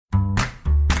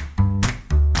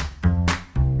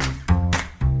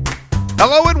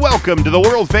Hello and welcome to the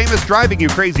world-famous Driving You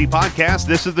Crazy podcast.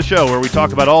 This is the show where we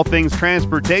talk about all things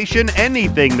transportation,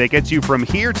 anything that gets you from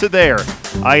here to there.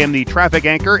 I am the traffic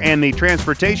anchor and the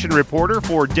transportation reporter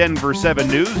for Denver 7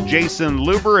 News, Jason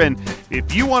Luber, and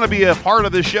if you want to be a part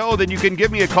of the show, then you can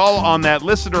give me a call on that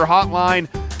listener hotline.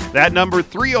 That number,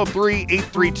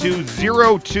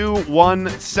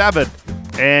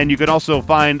 303-832-0217. And you can also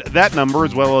find that number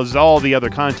as well as all the other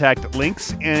contact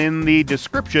links in the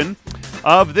description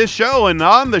of this show. And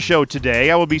on the show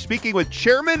today, I will be speaking with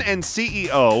Chairman and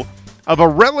CEO of a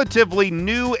relatively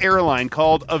new airline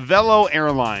called Avelo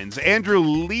Airlines. Andrew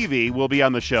Levy will be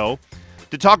on the show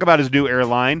to talk about his new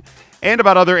airline and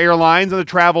about other airlines and the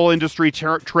travel industry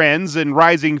trends and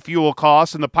rising fuel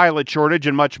costs and the pilot shortage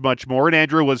and much, much more. And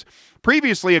Andrew was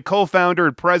previously a co-founder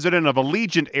and president of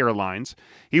Allegiant Airlines.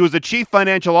 He was the chief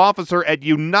financial officer at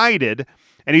United,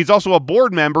 and he's also a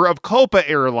board member of Copa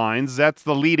Airlines. That's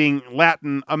the leading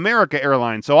Latin America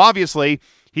airline. So obviously,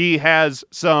 he has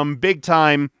some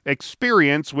big-time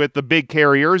experience with the big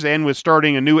carriers and with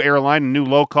starting a new airline, a new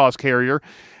low-cost carrier,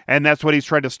 and that's what he's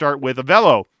tried to start with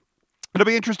Avelo. It'll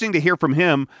be interesting to hear from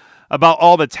him about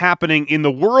all that's happening in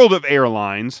the world of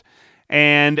airlines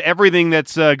and everything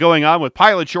that's going on with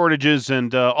pilot shortages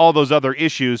and all those other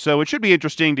issues. So it should be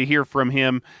interesting to hear from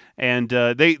him. And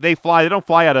they don't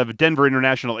fly out of Denver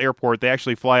International Airport. They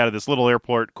actually fly out of this little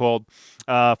airport called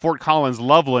Fort Collins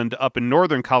Loveland up in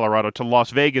northern Colorado to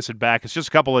Las Vegas and back. It's just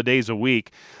a couple of days a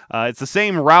week. It's the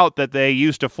same route that they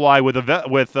used to fly with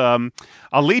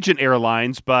Allegiant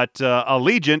Airlines, but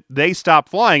Allegiant, they stopped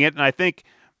flying it, and I think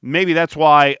maybe that's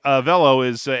why Avelo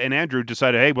and Andrew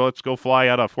decided, hey, well, let's go fly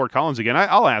out of Fort Collins again.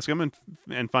 I'll ask him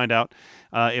and find out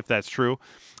if that's true.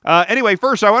 Anyway,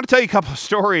 first, I want to tell you a couple of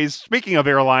stories. Speaking of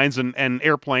airlines and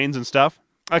airplanes and stuff,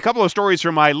 a couple of stories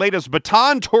from my latest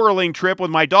baton twirling trip with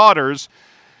my daughters,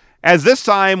 as this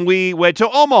time we went to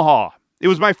Omaha. It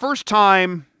was my first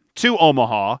time to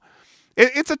Omaha.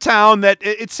 It's a town that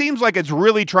it seems like it's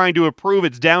really trying to improve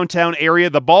its downtown area.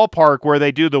 The ballpark where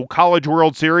they do the College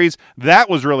World Series, that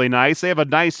was really nice. They have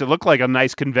it looked like a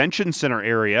nice convention center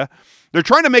area. They're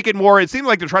trying to make it more, it seems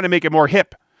like they're trying to make it more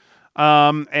hip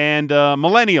and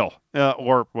millennial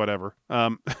or whatever.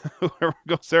 Whoever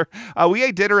goes there. We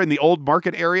ate dinner in the Old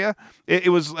Market area.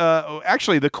 It was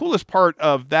actually the coolest part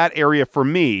of that area for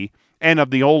me and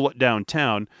of the old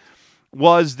downtown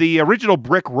was the original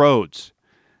brick roads.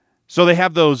 So they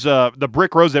have those the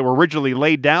brick roads that were originally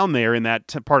laid down there in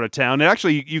that part of town. And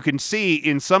actually, you can see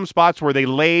in some spots where they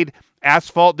laid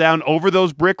asphalt down over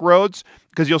those brick roads,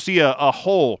 because you'll see a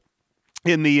hole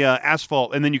in the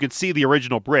asphalt, and then you can see the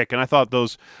original brick. And I thought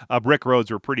those brick roads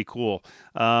were pretty cool.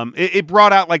 It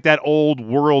brought out like that old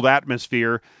world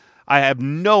atmosphere. I have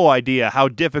no idea how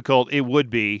difficult it would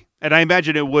be, and I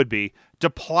imagine it would be, to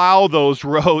plow those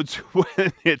roads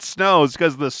when it snows,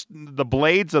 because the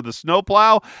blades of the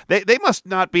snowplow, they must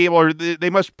not be able to,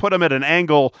 they must put them at an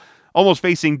angle almost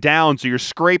facing down, so you're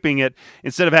scraping it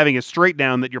instead of having it straight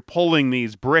down, that you're pulling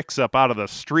these bricks up out of the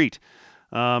street.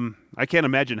 I can't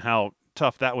imagine how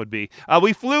tough that would be.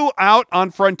 We flew out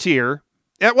on Frontier.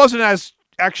 It wasn't as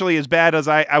bad as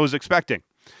I was expecting.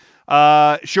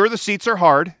 Sure, the seats are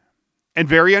hard and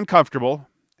very uncomfortable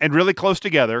and really close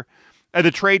together. The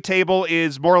tray table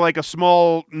is more like a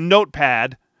small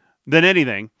notepad than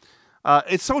anything.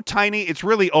 It's so tiny, it's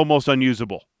really almost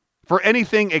unusable for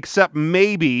anything except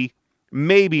maybe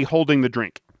holding the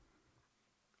drink.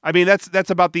 I mean, that's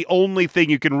about the only thing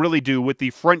you can really do with the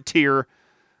Frontier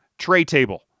tray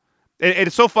table. And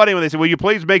it's so funny when they say, will you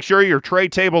please make sure your tray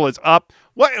table is up?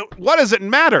 What does it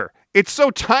matter? It's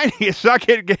so tiny, it's not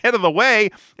going to get out of the way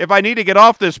if I need to get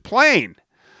off this plane.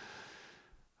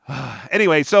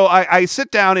 Anyway, so I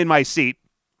sit down in my seat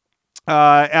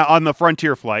on the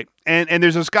Frontier flight, and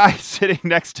there's this guy sitting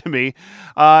next to me,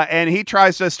 and he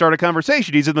tries to start a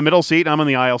conversation. He's in the middle seat, and I'm in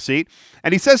the aisle seat,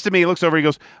 and he says to me, he looks over, he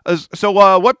goes, so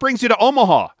what brings you to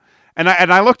Omaha? And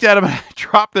I looked at him, and I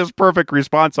dropped this perfect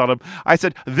response on him. I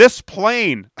said, this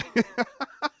plane.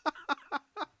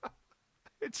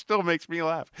 It still makes me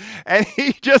laugh. And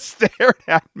he just stared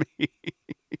at me.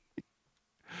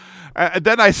 And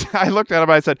then I looked at him,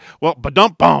 and I said, well,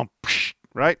 ba-dum-bum,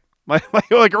 right?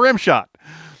 Like a rim shot.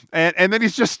 And then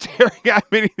he's just staring at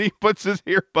me, and he puts his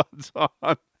earbuds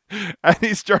on, and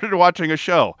he started watching a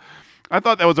show. I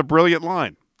thought that was a brilliant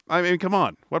line. I mean, come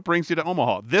on. What brings you to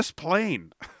Omaha? This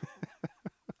plane.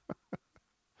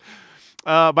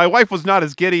 My wife was not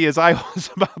as giddy as I was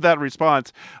about that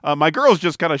response. My girls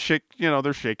just kind of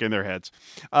they're shaking their heads.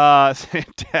 Saying,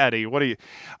 Daddy, what are you?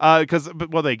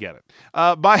 Well, they get it.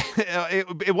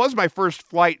 It was my first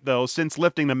flight, though, since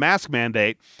lifting the mask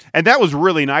mandate. And that was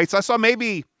really nice. I saw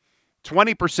maybe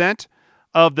 20%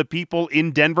 of the people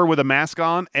in Denver with a mask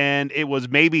on, and it was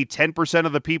maybe 10%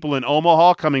 of the people in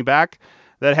Omaha coming back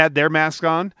that had their mask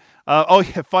on.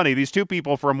 Funny, these two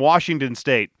people from Washington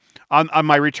State, on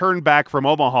my return back from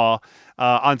Omaha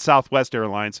on Southwest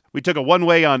Airlines, we took a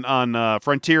one-way on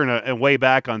Frontier and a way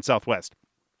back on Southwest.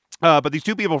 But these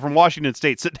two people from Washington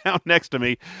State sit down next to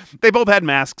me. They both had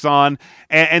masks on,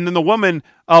 and then the woman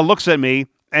looks at me,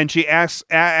 and she asks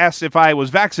if I was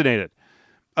vaccinated.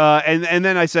 And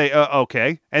then I say,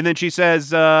 okay. And then she says,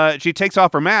 she takes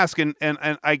off her mask, and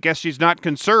I guess she's not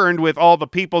concerned with all the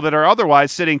people that are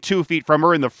otherwise sitting 2 feet from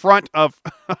her in the front of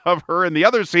her in the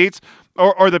other seats,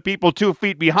 or the people 2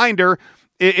 feet behind her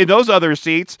in those other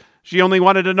seats. She only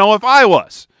wanted to know if I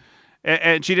was.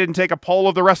 And she didn't take a poll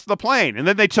of the rest of the plane. And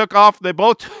then they both took off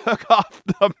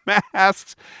the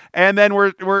masks, and then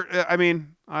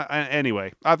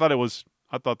anyway, I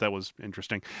thought that was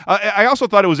interesting. I also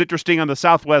thought it was interesting on the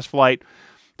Southwest flight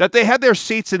that they had their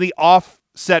seats in the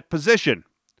offset position.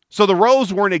 So the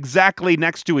rows weren't exactly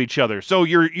next to each other. So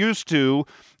you're used to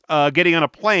getting on a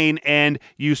plane and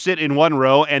you sit in one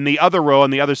row and the other row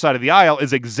on the other side of the aisle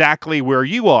is exactly where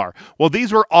you are. Well,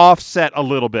 these were offset a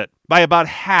little bit by about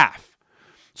half.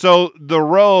 So the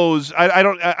rows,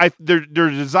 they're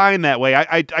designed that way.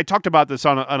 I talked about this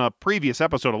on a previous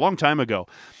episode a long time ago.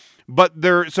 But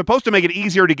they're supposed to make it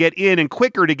easier to get in and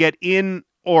quicker to get in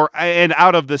and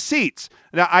out of the seats.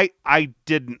 Now, I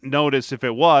didn't notice if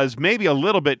it was. Maybe a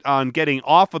little bit on getting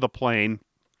off of the plane.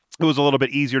 It was a little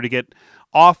bit easier to get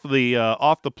off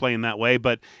the plane that way,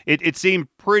 but it seemed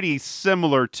pretty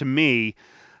similar to me.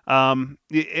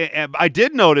 I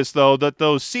did notice, though, that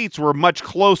those seats were much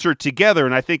closer together,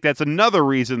 and I think that's another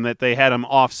reason that they had them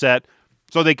offset,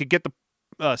 so they could get the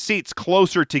seats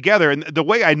closer together. And the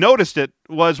way I noticed it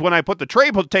was when I put the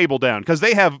tray table down, because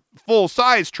they have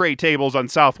full-size tray tables on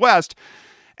Southwest,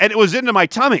 and it was into my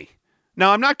tummy.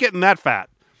 Now, I'm not getting that fat.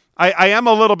 I am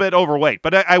a little bit overweight,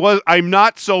 but I'm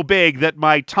not so big that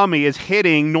my tummy is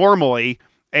hitting normally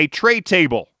a tray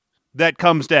table that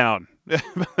comes down.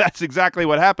 That's exactly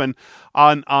what happened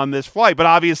on this flight. But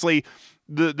obviously,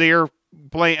 the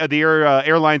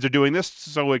airlines are doing this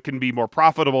so it can be more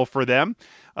profitable for them.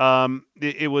 And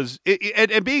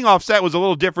being offset was a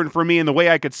little different for me in the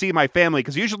way I could see my family,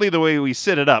 because usually the way we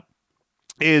sit it up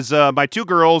is my two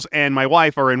girls and my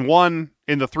wife are in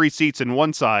the three seats in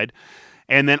one side,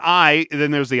 and then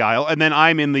there's the aisle, and then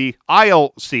I'm in the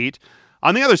aisle seat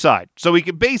on the other side. So we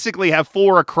could basically have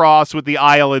four across with the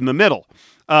aisle in the middle.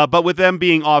 But with them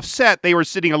being offset, they were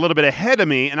sitting a little bit ahead of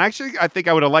me, and actually I think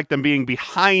I would have liked them being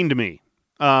behind me.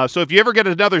 So if you ever get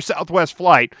another Southwest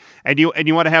flight and you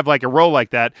want to have like a row like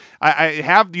that, I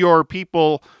have your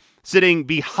people sitting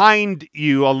behind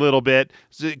you a little bit,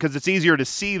 because it's easier to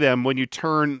see them when you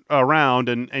turn around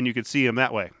and you can see them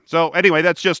that way. So anyway,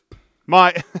 that's just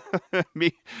my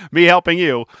me helping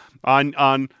you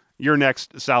on your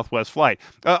next Southwest flight.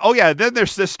 Then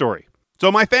there's this story.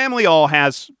 So my family all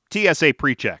has TSA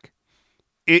PreCheck.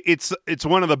 It's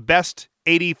one of the best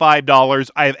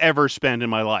 $85 I've ever spent in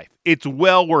my life. It's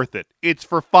well worth it. It's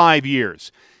for 5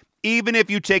 years. Even if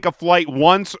you take a flight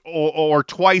once or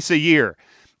twice a year,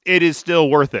 it is still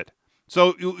worth it.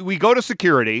 So we go to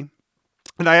security,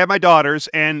 and I have my daughters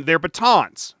and their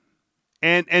batons.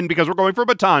 And because we're going for a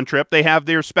baton trip, they have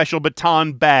their special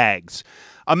baton bags.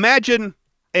 Imagine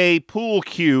a pool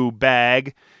cue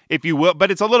bag, if you will,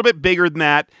 but it's a little bit bigger than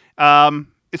that.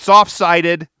 It's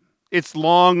soft-sided. It's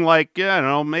long, like,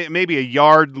 maybe a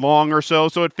yard long or so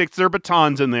it fits their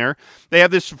batons in there. They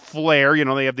have this flare,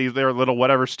 they have their little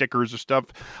whatever stickers or stuff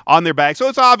on their bag. So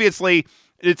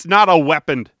it's not a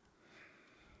weapon.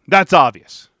 That's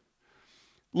obvious.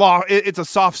 It's a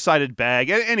soft-sided bag.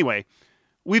 Anyway,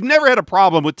 we've never had a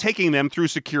problem with taking them through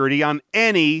security on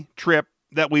any trip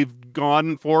that we've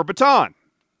gone for baton.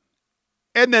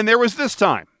 And then there was this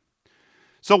time.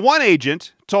 So one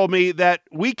agent told me that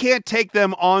we can't take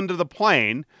them onto the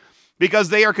plane because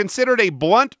they are considered a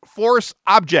blunt force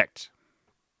object.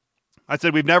 I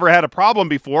said, we've never had a problem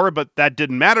before, but that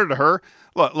didn't matter to her.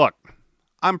 Look,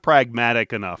 I'm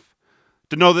pragmatic enough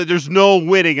to know that there's no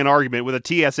winning an argument with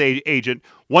a TSA agent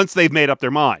once they've made up their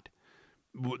mind.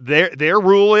 Their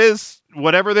rule is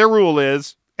whatever their rule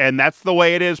is, and that's the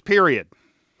way it is, period.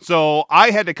 So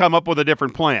I had to come up with a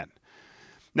different plan.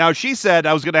 Now, she said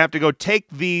I was going to have to go take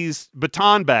these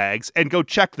baton bags and go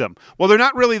check them. Well, they're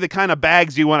not really the kind of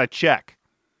bags you want to check.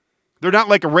 They're not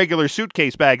like a regular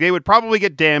suitcase bag. They would probably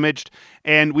get damaged,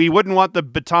 and we wouldn't want the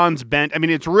batons bent. I mean,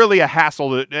 it's really a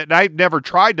hassle. And I never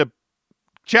tried to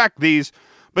check these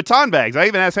baton bags. I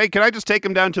even asked, hey, can I just take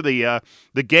them down to the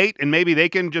gate, and maybe they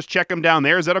can just check them down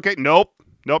there? Is that okay? Nope.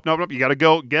 Nope. You got to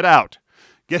go. Get out.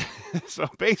 So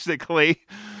basically,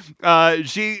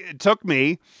 she took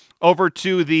me over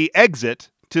to the exit,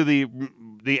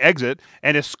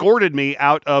 and escorted me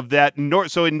out of that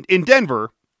north. So in Denver,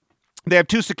 they have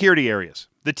two security areas.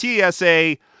 The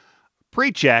TSA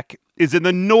pre-check is in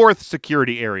the north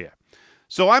security area.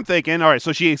 So I'm thinking, all right,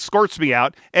 so she escorts me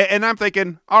out, and I'm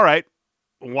thinking, all right,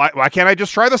 why can't I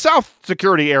just try the south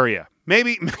security area?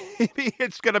 Maybe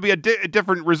it's going to be a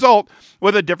different result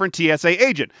with a different TSA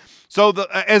agent. So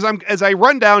as I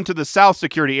run down to the south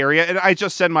security area, and I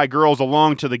just send my girls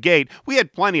along to the gate. We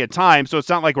had plenty of time, so it's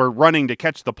not like we're running to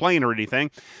catch the plane or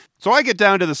anything. So I get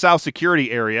down to the south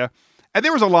security area, and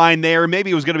there was a line there.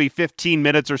 Maybe it was going to be 15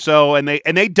 minutes or so, and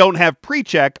they don't have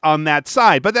pre-check on that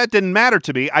side. But that didn't matter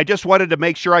to me. I just wanted to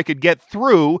make sure I could get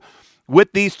through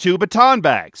with these two baton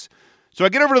bags. So I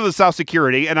get over to the south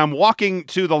security, and I'm walking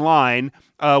to the line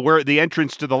where the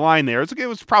entrance to the line there. It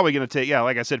was probably going to take,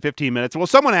 like I said, 15 minutes. Well,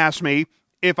 someone asked me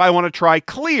if I want to try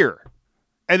Clear,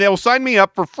 and they'll sign me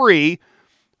up for free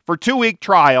for 2-week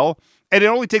trial, and it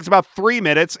only takes about 3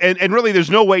 minutes, and really there's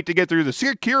no wait to get through the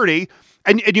security,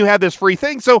 and you have this free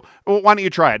thing, so why don't you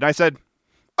try it? And I said,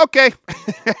 okay.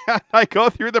 I go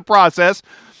through the process.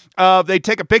 They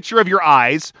take a picture of your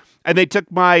eyes, and they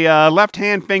took my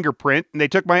left-hand fingerprint, and they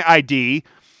took my ID,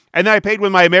 and then I paid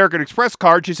with my American Express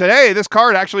card. She said, hey, this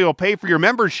card actually will pay for your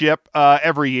membership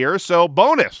every year, so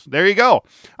bonus. There you go.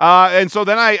 And so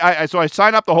then I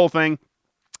sign up the whole thing,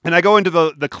 and I go into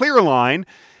the Clear line,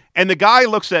 and the guy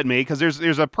looks at me, because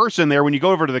there's a person there. When you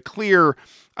go over to the Clear,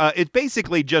 it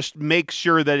basically just makes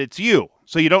sure that it's you.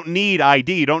 So you don't need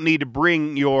ID. You don't need to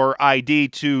bring your ID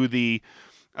to the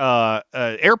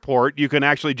airport. You can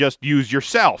actually just use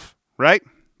yourself, right?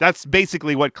 That's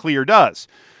basically what Clear does.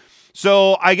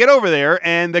 So I get over there,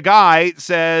 and the guy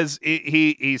says,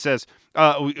 he says,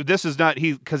 this is not,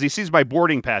 because he sees my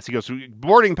boarding pass. He goes,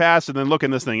 boarding pass, and then look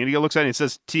in this thing. And he looks at it, and it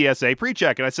says TSA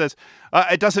pre-check. And I says,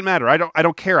 it doesn't matter. I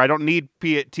don't care. I don't need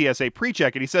TSA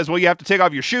pre-check. And he says, well, you have to take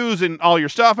off your shoes and all your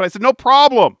stuff. And I said, no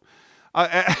problem.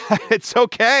 It's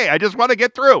okay. I just want to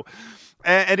get through.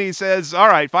 And he says, all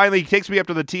right, finally he takes me up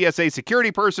to the TSA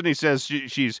security person. He says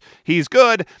he's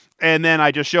good. And then I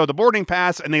just show the boarding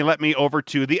pass, and they let me over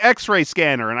to the x-ray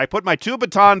scanner. And I put my two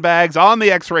baton bags on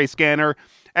the x-ray scanner.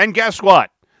 And guess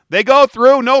what? They go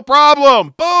through, no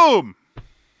problem. Boom!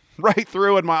 Right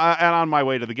through and on my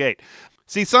way to the gate.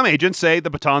 See, some agents say the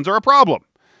batons are a problem,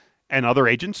 and other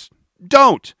agents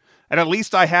don't. And at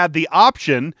least I had the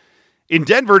option in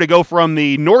Denver to go from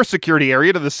the north security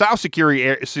area to the south security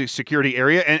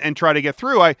area and try to get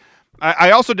through.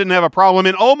 I also didn't have a problem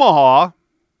in Omaha,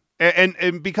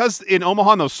 and because in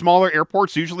Omaha, in those smaller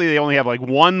airports, usually they only have like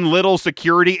one little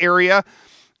security area.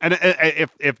 And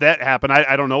if that happened,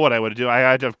 I don't know what I would do. I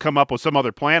had to come up with some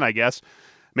other plan, I guess.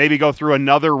 Maybe go through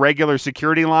another regular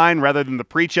security line rather than the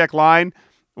pre-check line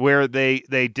where they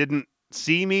didn't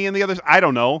see me in the others. I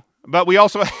don't know. But we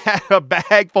also had a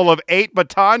bag full of 8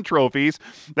 baton trophies.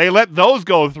 They let those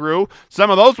go through.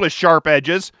 Some of those with sharp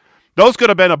edges. Those could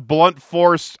have been a blunt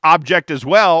force object as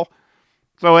well.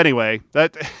 So anyway,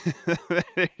 there's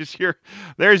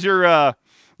your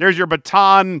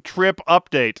baton trip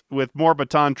update with more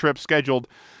baton trips scheduled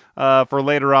for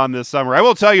later on this summer. I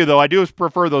will tell you, though, I do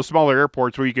prefer those smaller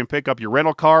airports where you can pick up your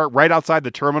rental car right outside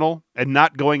the terminal and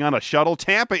not going on a shuttle.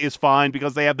 Tampa is fine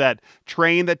because they have that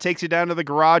train that takes you down to the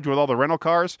garage with all the rental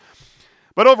cars.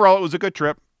 But overall, it was a good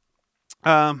trip.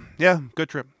 Good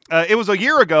trip. It was a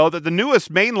year ago that the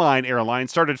newest mainline airline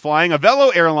started flying.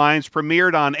 Avelo Airlines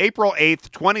premiered on April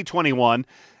 8th, 2021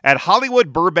 at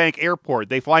Hollywood Burbank Airport.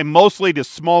 They fly mostly to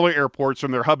smaller airports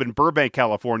from their hub in Burbank,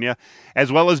 California,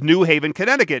 as well as New Haven,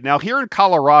 Connecticut. Now, here in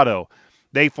Colorado,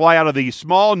 they fly out of the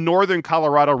small northern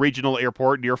Colorado regional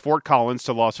airport near Fort Collins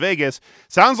to Las Vegas.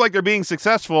 Sounds like they're being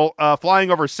successful, flying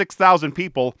over 6,000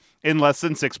 people in less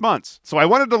than 6 months. So I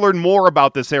wanted to learn more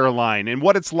about this airline and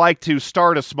what it's like to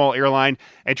start a small airline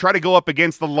and try to go up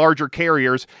against the larger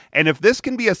carriers, and if this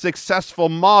can be a successful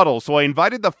model. So I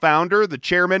invited the founder, the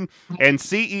chairman, and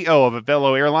CEO of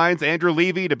Avelo Airlines, Andrew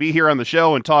Levy, to be here on the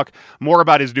show and talk more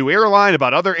about his new airline,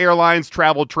 about other airlines,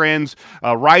 travel trends,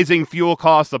 rising fuel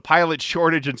costs, the pilot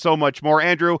shortage, and so much more.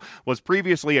 Andrew was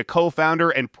previously a co-founder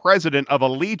and president of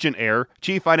Allegiant Air,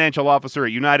 chief financial officer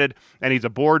at United, and he's a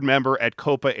board member at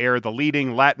Copa Air, the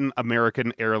leading Latin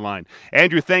American airline.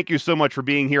 Andrew, thank you so much for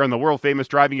being here on the world-famous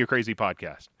Driving You Crazy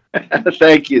podcast.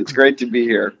 Thank you. It's great to be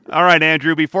here. All right,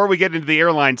 Andrew, before we get into the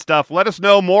airline stuff, let us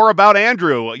know more about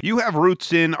Andrew. You have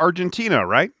roots in Argentina,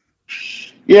 right?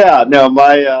 Yeah, no,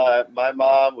 my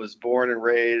mom was born and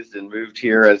raised and moved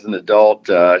here as an adult.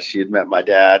 She had met my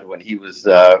dad when he was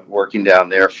working down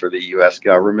there for the U.S.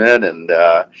 government,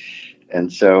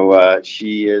 and so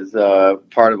she is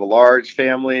part of a large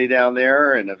family down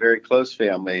there and a very close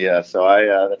family. So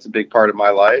I that's a big part of my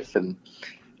life, and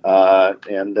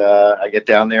I get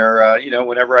down there,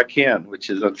 whenever I can, which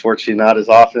is unfortunately not as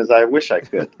often as I wish I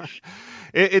could.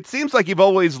 It seems like you've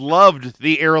always loved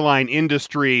the airline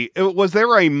industry. Was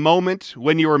there a moment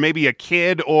when you were maybe a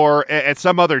kid or at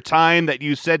some other time that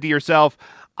you said to yourself,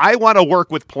 I want to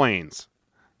work with planes?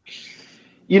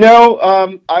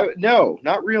 I no,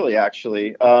 not really.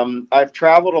 Actually, I've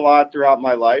traveled a lot throughout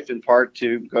my life, in part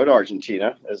to go to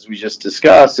Argentina, as we just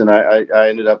discussed, and I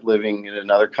ended up living in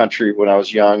another country when I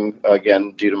was young,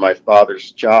 again due to my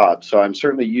father's job. So I'm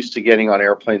certainly used to getting on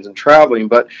airplanes and traveling.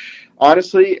 But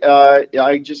honestly,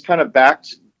 I just kind of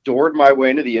backdoored my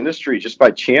way into the industry just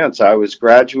by chance. I was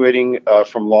graduating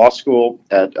from law school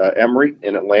at Emory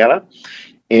in Atlanta,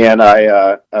 and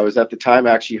I was at the time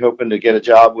actually hoping to get a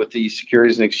job with the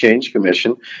Securities and Exchange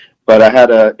Commission, but I had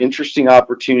an interesting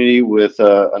opportunity with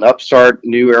an upstart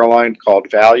new airline called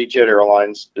ValueJet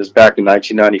Airlines. This was back in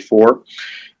 1994,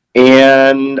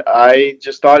 and I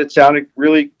just thought it sounded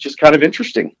really just kind of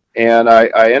interesting. And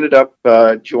I ended up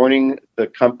joining the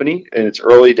company in its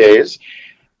early days.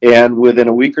 And within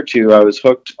a week or two, I was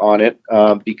hooked on it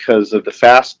because of the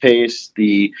fast pace,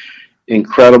 the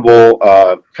incredible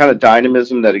kind of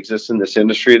dynamism that exists in this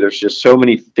industry. There's just so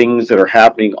many things that are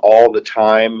happening all the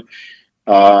time.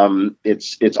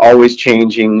 It's always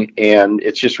changing, and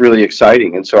it's just really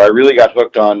exciting. And so I really got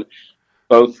hooked on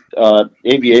both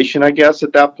aviation, I guess,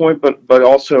 at that point, but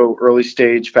also early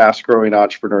stage, fast growing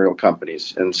entrepreneurial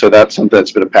companies. And so that's something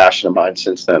that's been a passion of mine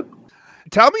since then.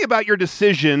 Tell me about your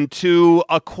decision to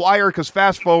acquire, because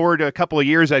fast forward a couple of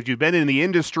years as you've been in the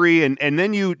industry, and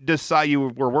then you decide you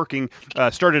were working,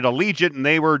 started Allegiant, and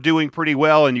they were doing pretty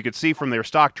well, and you could see from their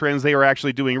stock trends they were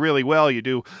actually doing really well. You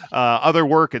do other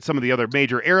work at some of the other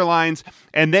major airlines,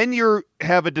 and then you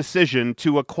have a decision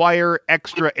to acquire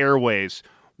Extra Airways.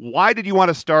 Why did you want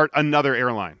to start another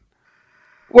airline?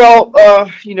 Well,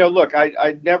 look,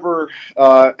 I never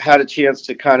had a chance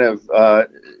to kind of,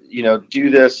 do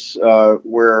this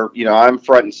where, I'm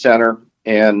front and center,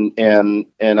 and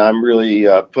I'm really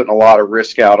putting a lot of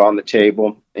risk out on the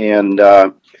table. And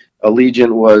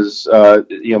Allegiant was,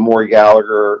 Maury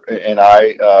Gallagher and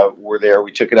I were there.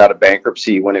 We took it out of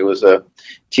bankruptcy when it was a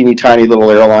teeny tiny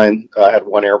little airline. I had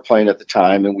one airplane at the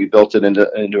time, and we built it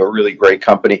into a really great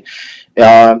company.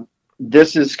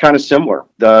 This is kind of similar.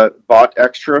 The bought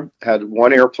Extra, had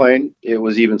one airplane. It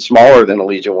was even smaller than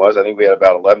Allegiant was. I think we had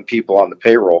about 11 people on the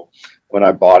payroll when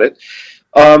I bought it.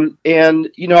 I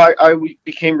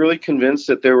became really convinced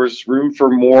that there was room for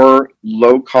more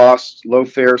low cost, low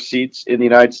fare seats in the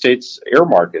United States air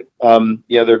market.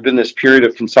 There had been this period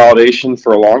of consolidation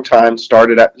for a long time,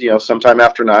 started at, sometime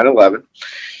after 9/11.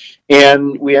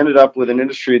 And we ended up with an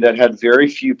industry that had very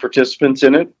few participants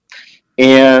in it.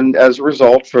 And as a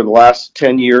result, for the last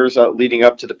 10 years leading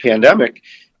up to the pandemic,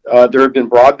 there have been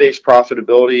broad-based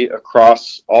profitability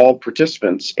across all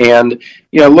participants. And,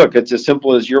 look, it's as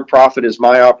simple as your profit is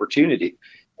my opportunity.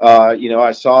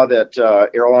 I saw that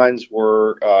airlines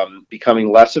were becoming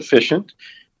less efficient,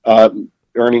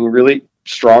 earning really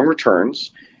strong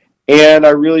returns. And I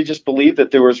really just believed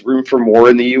that there was room for more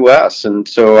in the U.S. And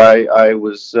so I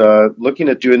was looking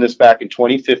at doing this back in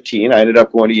 2015. I ended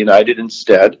up going to United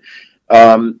instead.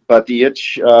 But the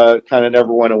itch kind of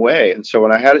never went away. And so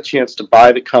when I had a chance to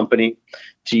buy the company,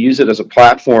 to use it as a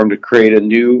platform to create a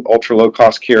new ultra low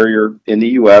cost carrier in the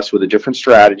U.S. with a different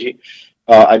strategy,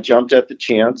 I jumped at the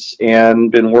chance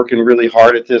and been working really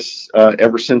hard at this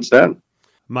ever since then.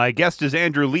 My guest is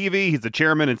Andrew Levy. He's the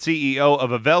chairman and CEO of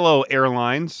Avelo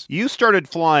Airlines. You started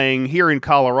flying here in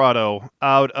Colorado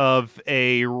out of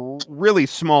a really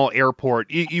small airport.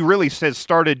 You really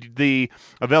started the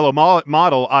Avelo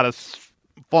model out of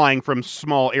flying from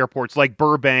small airports like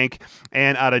Burbank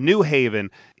and out of New Haven.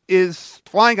 Is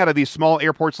flying out of these small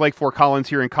airports like Fort Collins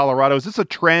here in Colorado, is this a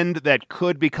trend that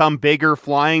could become bigger,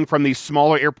 flying from these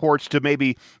smaller airports to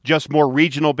maybe just more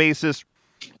regional basis?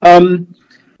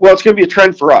 Well, it's going to be a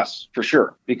trend for us, for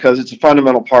sure, because it's a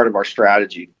fundamental part of our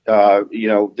strategy.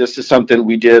 This is something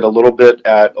we did a little bit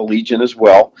at Allegiant as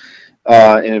well.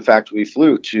 And in fact, we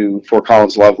flew to Fort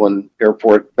Collins Loveland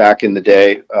Airport back in the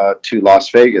day to Las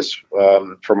Vegas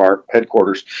from our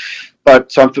headquarters.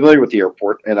 So I'm familiar with the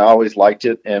airport, and I always liked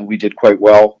it, and we did quite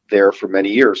well there for many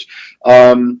years.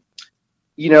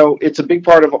 it's a big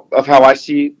part of how I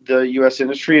see the U.S.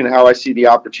 industry and how I see the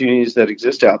opportunities that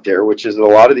exist out there, which is that a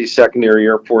lot of these secondary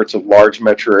airports of large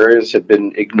metro areas have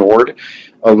been ignored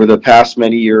over the past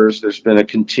many years. There's been a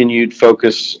continued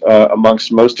focus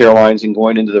amongst most airlines in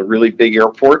going into the really big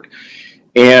airport.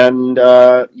 And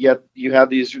yet you have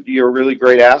these really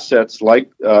great assets like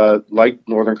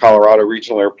Northern Colorado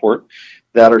Regional Airport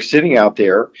that are sitting out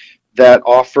there that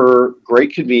offer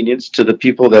great convenience to the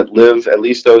people that live, at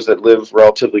least those that live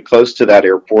relatively close to that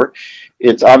airport.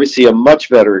 It's obviously a much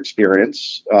better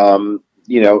experience. In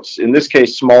this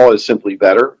case, small is simply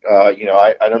better. I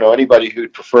don't know anybody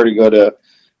who'd prefer to go to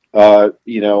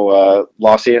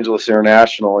Los Angeles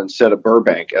International instead of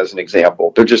Burbank, as an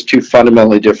example. They're just two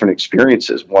fundamentally different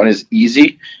experiences. One is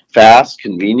easy, fast,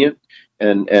 convenient,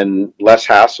 and less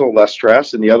hassle, less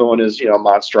stress. And the other one is, a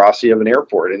monstrosity of an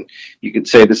airport. And you could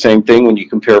say the same thing when you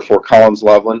compare Fort Collins,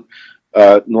 Loveland,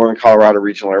 Northern Colorado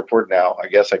Regional Airport. Now, I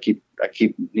guess I keep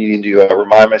needing to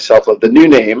remind myself of the new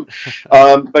name.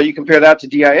 But you compare that to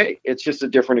DIA, it's just a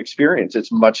different experience.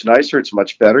 It's much nicer. It's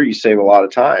much better. You save a lot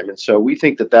of time. And so we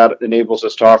think that enables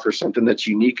us to offer something that's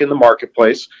unique in the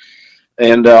marketplace.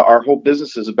 And our whole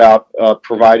business is about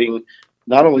providing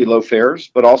not only low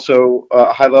fares, but also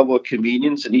a high level of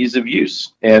convenience and ease of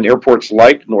use. And airports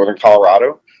like Northern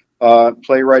Colorado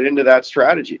play right into that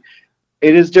strategy.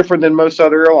 It is different than most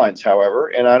other airlines, however,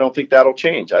 and I don't think that'll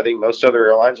change. I think most other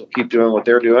airlines will keep doing what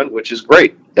they're doing, which is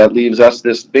great. That leaves us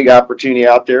this big opportunity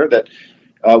out there that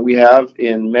we have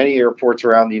in many airports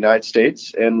around the United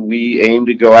States, and we aim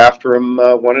to go after them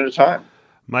one at a time.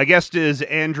 My guest is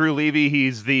Andrew Levy.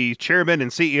 He's the chairman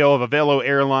and CEO of Avelo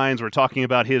Airlines. We're talking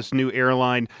about his new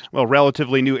airline,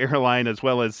 relatively new airline, as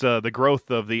well as the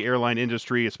growth of the airline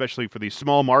industry, especially for these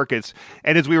small markets.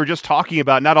 And as we were just talking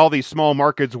about, not all these small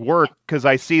markets work, because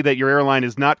I see that your airline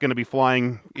is not going to be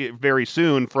flying very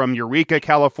soon from Eureka,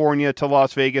 California to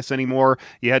Las Vegas anymore.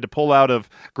 You had to pull out of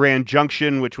Grand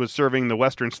Junction, which was serving the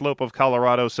western slope of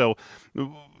Colorado. So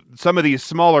some of these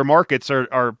smaller markets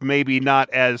are maybe not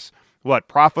as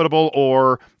profitable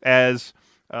or as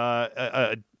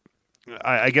I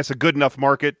guess a good enough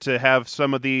market to have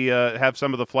some of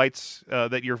the flights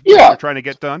that you're trying to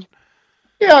get done?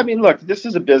 Yeah, I mean, look, this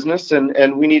is a business,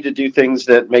 and we need to do things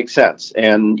that make sense.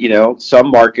 And some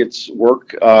markets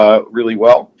work really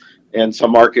well, and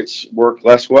some markets work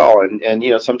less well.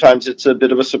 And sometimes it's a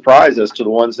bit of a surprise as to the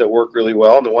ones that work really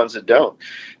well and the ones that don't.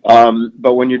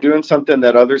 But when you're doing something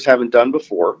that others haven't done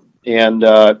before, and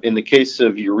in the case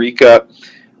of Eureka,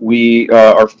 we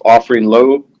are offering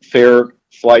low fare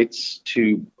flights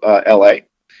to LA,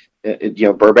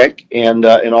 Burbank, and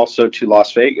also to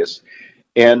Las Vegas.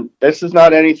 And this is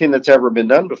not anything that's ever been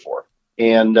done before.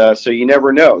 And so you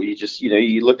never know. You just,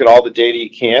 you look at all the data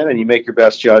you can and you make your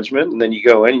best judgment, and then you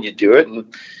go in and you do it.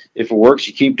 And if it works,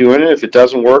 you keep doing it. If it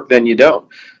doesn't work, then you don't.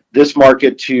 This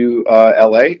market to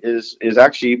LA is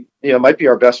actually, might be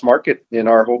our best market in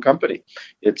our whole company.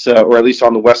 It's, or at least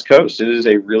on the West Coast, it is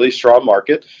a really strong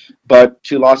market. But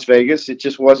to Las Vegas, it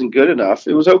just wasn't good enough.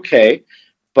 It was okay.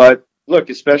 But look,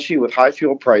 especially with high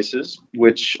fuel prices,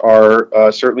 which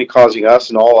are certainly causing us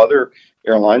and all other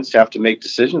airlines to have to make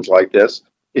decisions like this,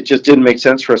 it just didn't make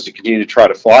sense for us to continue to try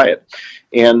to fly it.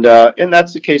 And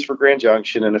that's the case for Grand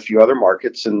Junction and a few other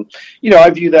markets. And, I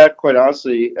view that quite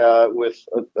honestly with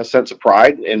a sense of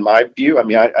pride in my view. I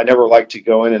mean, I never like to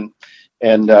go in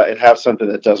and have something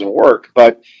that doesn't work.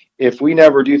 But if we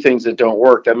never do things that don't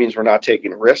work, that means we're not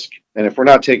taking risk. And if we're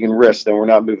not taking risks, then we're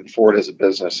not moving forward as a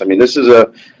business. I mean, this is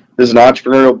an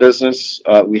entrepreneurial business.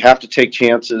 We have to take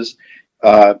chances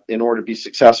in order to be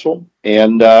successful.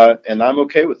 And I'm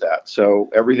okay with that. So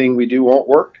everything we do won't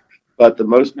work, but the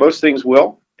most things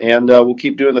will, and we'll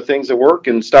keep doing the things that work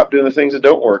and stop doing the things that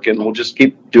don't work, and we'll just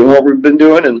keep doing what we've been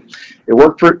doing. And it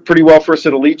worked pretty well for us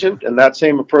at Allegiant, and that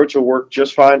same approach will work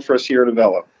just fine for us here at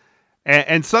Avelo.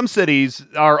 And some cities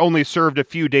are only served a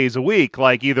few days a week,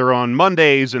 like either on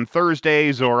Mondays and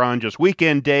Thursdays or on just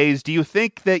weekend days. Do you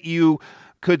think that you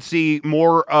could see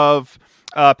more of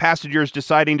passengers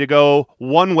deciding to go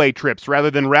one-way trips rather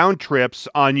than round trips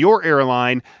on your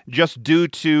airline, just due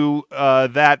to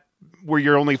that, where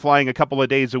you're only flying a couple of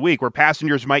days a week, where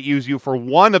passengers might use you for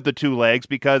one of the two legs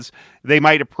because they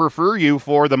might prefer you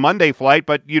for the Monday flight,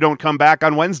 but you don't come back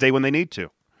on Wednesday when they need to?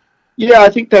 Yeah, I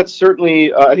think that's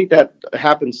certainly, I think that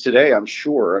happens today, I'm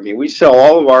sure. I mean, we sell,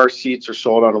 all of our seats are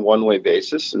sold on a one-way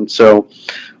basis. And so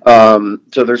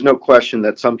there's no question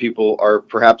that some people are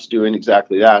perhaps doing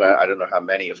exactly that. I don't know how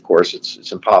many, of course,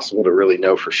 it's impossible to really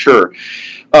know for sure.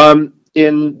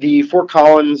 In the Fort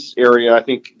Collins area, I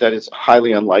think that is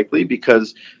highly unlikely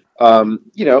because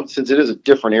Since it is a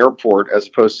different airport as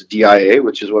opposed to DIA,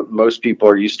 which is what most people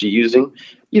are used to using,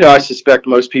 I suspect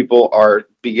most people are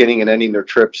beginning and ending their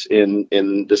trips in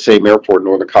the same airport,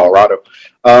 Northern Colorado.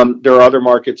 There are other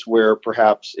markets where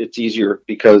perhaps it's easier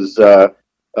because,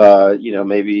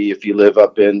 maybe if you live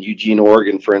up in Eugene,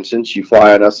 Oregon, for instance, you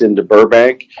fly on us into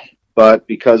Burbank, but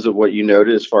because of what you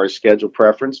noted as far as schedule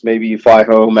preference, maybe you fly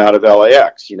home out of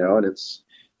LAX, and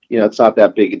it's not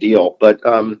that big a deal. But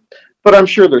I'm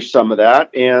sure there's some of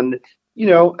that. And,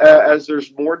 as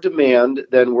there's more demand,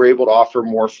 then we're able to offer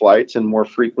more flights and more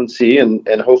frequency and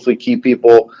hopefully keep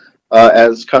people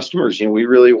as customers. We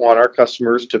really want our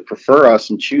customers to prefer us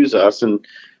and choose us. And,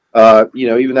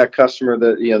 even that customer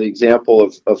that, the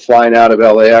example of flying out of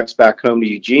LAX back home to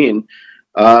Eugene,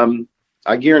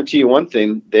 I guarantee you one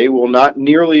thing: they will not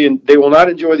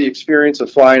enjoy the experience of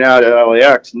flying out at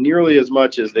LAX nearly as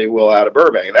much as they will out of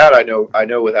Burbank. That I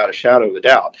know without a shadow of a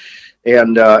doubt.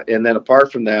 And then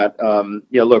apart from that,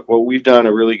 look, what we've done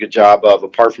a really good job of,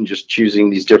 apart from just choosing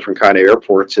these different kind of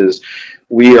airports, is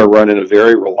we are running a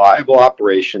very reliable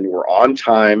operation. We're on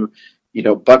time.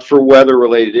 But for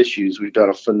weather-related issues, we've done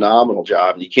a phenomenal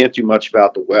job. And you can't do much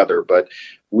about the weather, but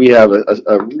we have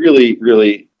a really,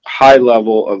 really high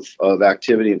level of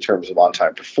activity in terms of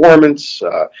on-time performance,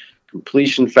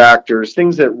 completion factors,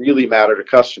 things that really matter to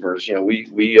customers.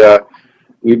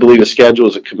 We believe a schedule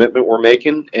is a commitment we're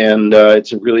making, and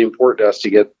it's really important to us to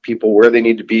get people where they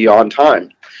need to be on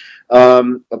time.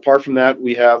 Apart from that,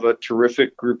 we have a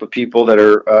terrific group of people that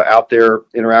are out there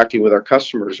interacting with our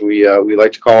customers. We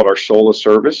like to call it our soul of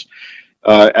service.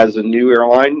 As a new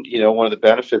airline, one of the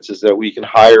benefits is that we can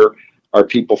hire our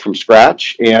people from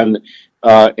scratch, and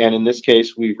in this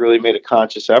case, we've really made a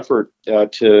conscious effort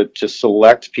to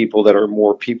select people that are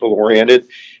more people-oriented,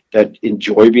 that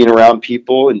enjoy being around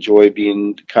people, enjoy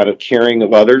being kind of caring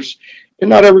of others. And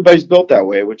not everybody's built that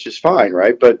way, which is fine,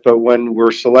 right? But when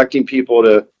we're selecting people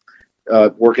to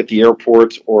work at the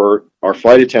airports, or our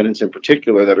flight attendants in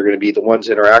particular, that are going to be the ones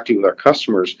interacting with our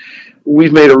customers,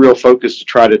 we've made a real focus to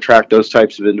try to attract those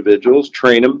types of individuals,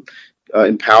 train them,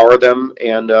 empower them,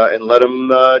 and let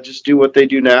them just do what they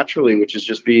do naturally, which is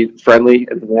just be friendly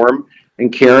and warm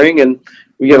and caring. And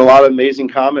we get a lot of amazing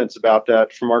comments about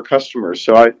that from our customers.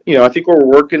 So I think what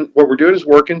we're doing is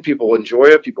working. People enjoy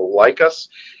it. People like us,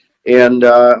 and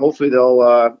hopefully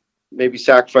they'll maybe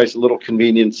sacrifice a little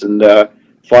convenience and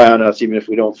fly on us, even if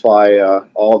we don't fly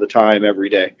all the time every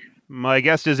day. My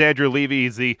guest is Andrew Levy.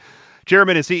 He's the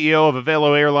Chairman and CEO of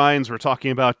Avelo Airlines. We're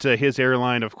talking about his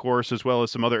airline, of course, as well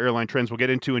as some other airline trends we'll get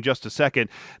into in just a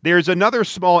second. There's another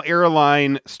small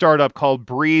airline startup called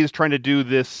Breeze trying to do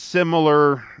this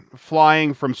similar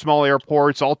flying from small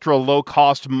airports, ultra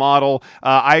low-cost model.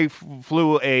 I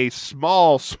flew a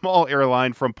small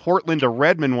airline from Portland to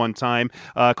Redmond one time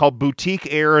called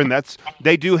Boutique Air, and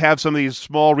they do have some of these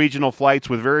small regional flights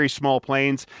with very small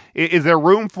planes. Is there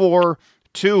room for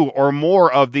two or more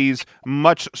of these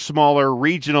much smaller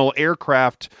regional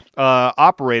aircraft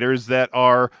operators that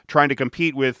are trying to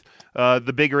compete with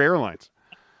the bigger airlines?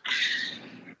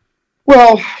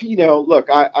 Well, look,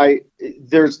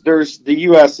 there's the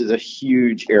U.S. is a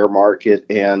huge air market,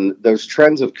 and those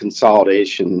trends of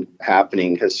consolidation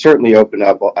happening has certainly opened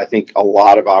up, I think, a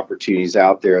lot of opportunities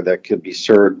out there that could be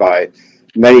served by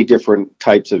many different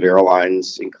types of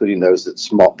airlines, including those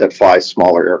that fly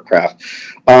smaller aircraft.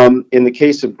 In the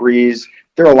case of Breeze,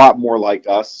 they're a lot more like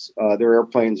us. Their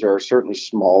airplanes are certainly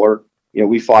smaller.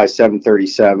 We fly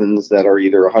 737s that are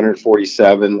either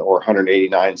 147 or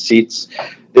 189 seats.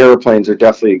 Their airplanes are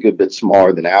definitely a good bit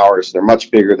smaller than ours. They're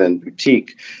much bigger than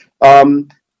Boutique.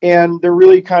 And they're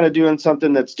really kind of doing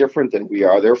something that's different than we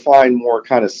are. They're flying more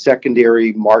kind of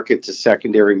secondary market to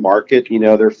secondary market.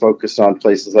 They're focused on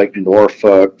places like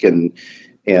Norfolk and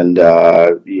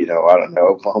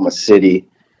Oklahoma City.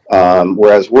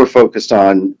 Whereas we're focused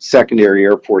on secondary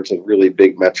airports of really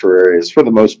big metro areas for the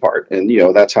most part. And,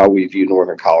 that's how we view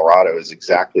Northern Colorado, is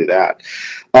exactly that.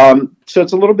 So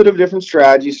it's a little bit of a different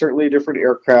strategy, certainly a different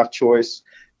aircraft choice.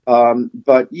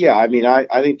 But yeah, I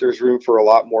think there's room for a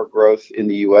lot more growth in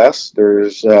the U.S.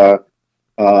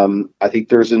 I think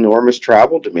there's enormous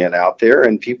travel demand out there,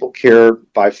 and people care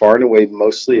by far and away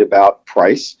mostly about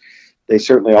price. They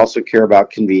certainly also care about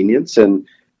convenience, and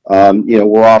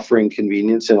we're offering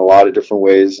convenience in a lot of different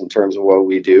ways in terms of what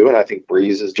we do, and I think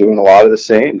Breeze is doing a lot of the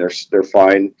same. They're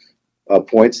flying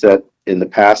points that in the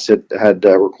past had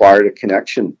required a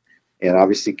connection, and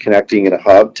obviously connecting in a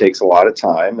hub takes a lot of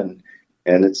time, and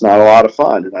it's not a lot of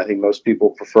fun. And I think most people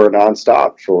prefer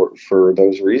nonstop for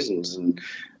those reasons. And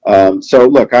so,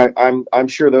 look, I'm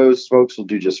sure those folks will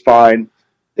do just fine.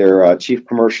 Their chief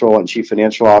commercial and chief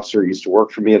financial officer used to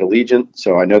work for me at Allegiant,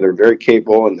 so I know they're very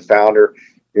capable, and the founder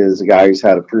is a guy who's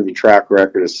had a proven track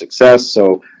record of success.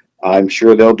 So I'm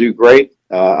sure they'll do great.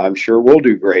 I'm sure we'll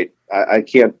do great. I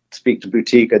can't speak to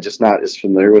boutique. I'm just not as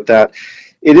familiar with that.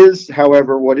 It is,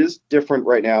 however, what is different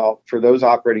right now for those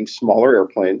operating smaller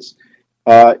airplanes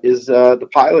is the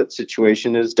pilot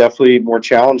situation is definitely more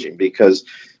challenging because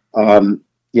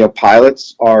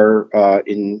pilots are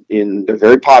they're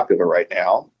very popular right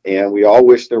now, and we all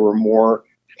wish there were more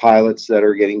pilots that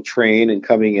are getting trained and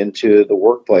coming into the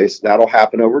workplace. That'll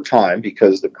happen over time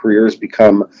because the careers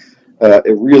become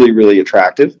really, really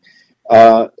attractive.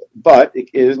 But it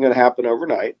isn't going to happen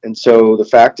overnight. And so the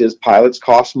fact is pilots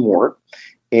cost more,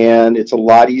 and it's a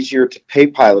lot easier to pay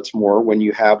pilots more when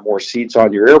you have more seats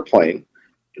on your airplane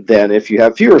than if you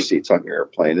have fewer seats on your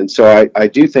airplane. And so I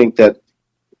do think that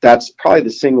that's probably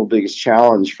the single biggest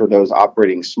challenge for those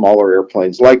operating smaller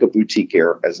airplanes, like a Boutique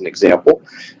Air, as an example.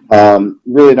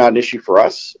 Really not an issue for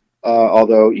us,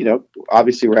 although,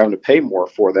 obviously we're having to pay more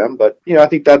for them. But, I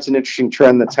think that's an interesting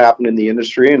trend that's happened in the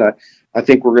industry, and I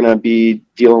think we're going to be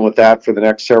dealing with that for the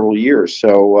next several years.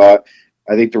 So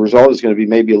I think the result is going to be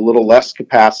maybe a little less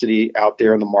capacity out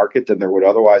there in the market than there would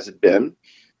otherwise have been.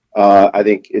 I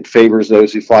think it favors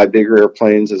those who fly bigger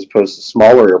airplanes as opposed to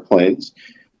smaller airplanes.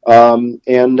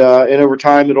 And over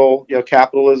time, it'll,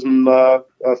 capitalism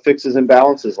fixes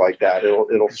imbalances like that.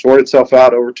 It'll sort itself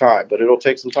out over time, but it'll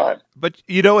take some time. But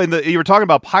you were talking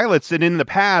about pilots, and in the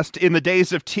past, in the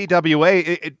days of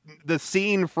TWA, the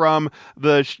scene from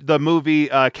the movie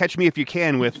Catch Me If You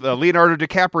Can with Leonardo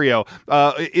DiCaprio,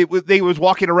 they was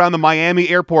walking around the Miami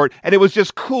airport, and it was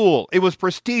just cool. It was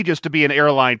prestigious to be an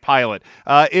airline pilot.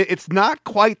 It's not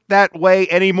quite that way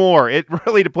anymore. It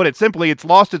really, to put it simply, it's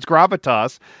lost its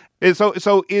gravitas.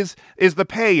 So is the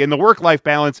pay and the work-life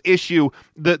balance issue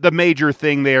the major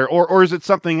thing there, or is it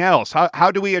something else?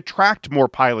 How do we attract more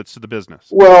pilots to the business?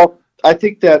 Well, I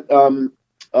think that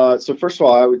so first of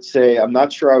all, I would say I'm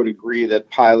not sure I would agree that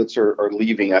pilots are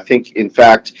leaving. I think, in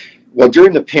fact,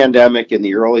 during the pandemic in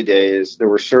the early days, there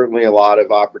were certainly a lot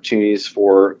of opportunities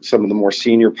for some of the more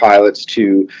senior pilots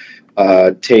to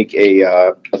take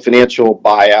a financial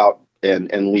buyout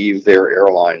and leave their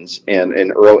airlines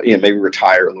and early, maybe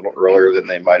retire a little earlier than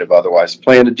they might have otherwise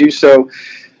planned to do so.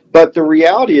 But the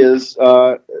reality is,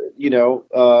 while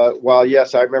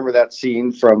yes, I remember that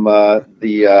scene from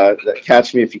the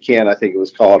Catch Me If You Can, I think it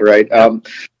was called, right?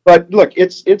 But look,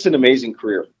 it's an amazing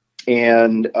career,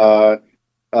 and the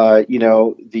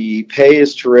pay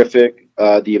is terrific.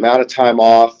 The amount of time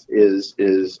off is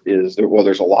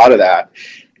there's a lot of that.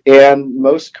 And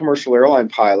most commercial airline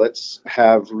pilots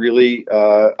have really,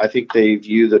 I think they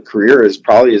view the career as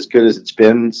probably as good as it's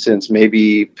been since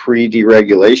maybe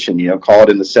pre-deregulation, call it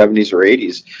in the 70s or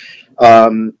 80s.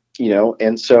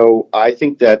 And so I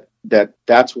think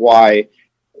that's why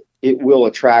it will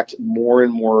attract more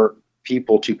and more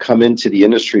people to come into the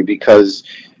industry because,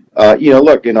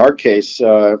 look, in our case,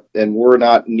 and we're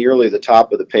not nearly the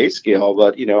top of the pay scale,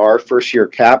 but, our first year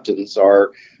captains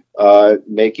are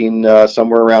making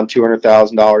somewhere around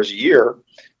 $200,000 a year,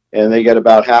 and they get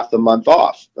about half the month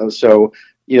off. And so,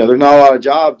 there's not a lot of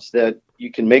jobs that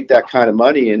you can make that kind of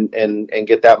money and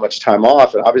get that much time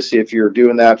off. And obviously, if you're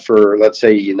doing that for, let's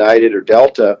say, United or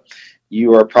Delta,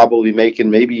 you are probably making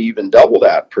maybe even double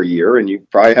that per year, and you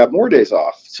probably have more days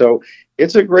off. So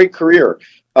it's a great career.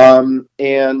 And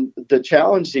the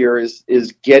challenge here is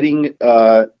getting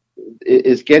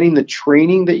the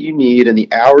training that you need and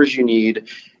the hours you need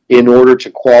in order to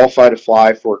qualify to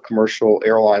fly for a commercial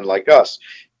airline like us.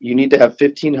 You need to have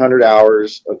 1,500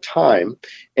 hours of time,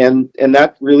 and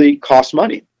that really costs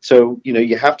money. So,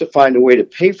 you have to find a way to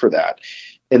pay for that.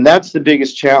 And that's the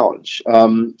biggest challenge.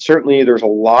 Certainly, there's a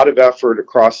lot of effort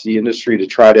across the industry to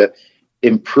try to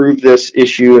improve this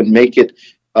issue and make it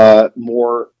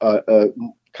more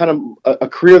kind of a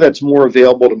career that's more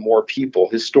available to more people.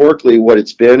 Historically, what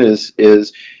it's been is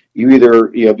you either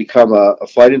become a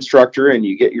flight instructor and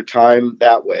you get your time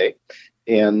that way,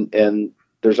 and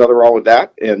there's nothing wrong with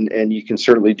that, and you can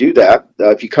certainly do that.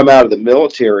 If you come out of the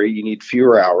military, you need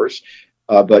fewer hours,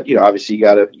 but obviously you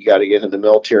got to get into the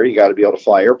military. You got to be able to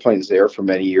fly airplanes there for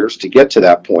many years to get to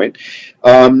that point,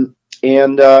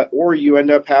 or you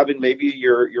end up having maybe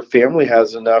your family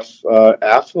has enough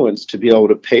affluence to be able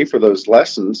to pay for those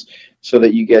lessons so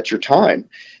that you get your time.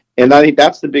 And I think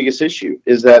that's the biggest issue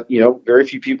is that, very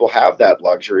few people have that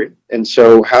luxury. And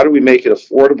so how do we make it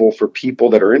affordable for people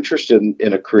that are interested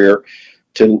in a career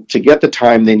to get the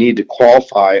time they need to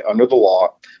qualify under the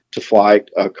law to fly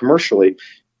commercially?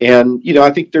 And, I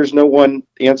think there's no one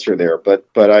answer there, but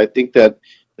I think that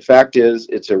the fact is,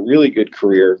 it's a really good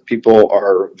career. People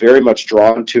are very much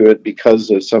drawn to it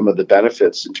because of some of the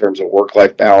benefits in terms of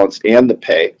work-life balance and the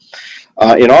pay.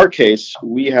 In our case,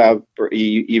 we have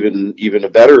even a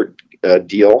better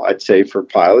deal, I'd say, for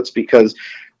pilots, because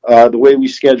the way we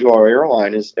schedule our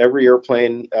airline is every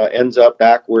airplane ends up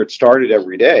back where it started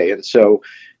every day. And so,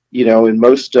 in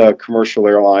most commercial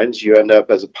airlines, you end up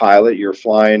as a pilot, you're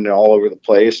flying all over the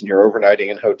place and you're overnighting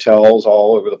in hotels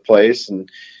all over the place. And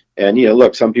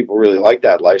look, some people really like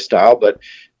that lifestyle, but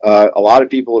a lot of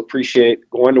people appreciate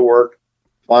going to work,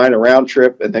 flying a round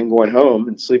trip, and then going home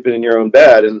and sleeping in your own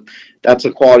bed. And that's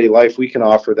a quality of life we can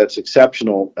offer that's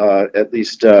exceptional. At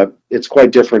least it's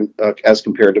quite different as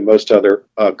compared to most other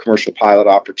commercial pilot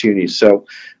opportunities. So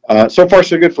far,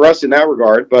 so good for us in that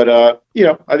regard. But,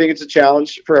 I think it's a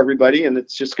challenge for everybody, and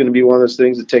it's just going to be one of those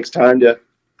things that takes time to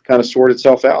kind of sort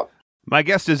itself out. My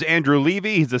guest is Andrew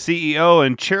Levy. He's the CEO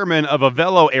and chairman of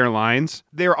Avelo Airlines.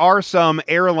 There are some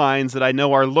airlines that I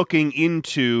know are looking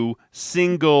into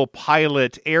single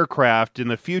pilot aircraft in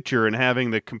the future and having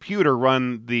the computer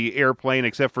run the airplane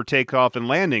except for takeoff and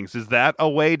landings. Is that a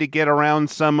way to get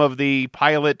around some of the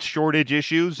pilot shortage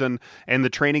issues and the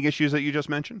training issues that you just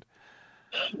mentioned?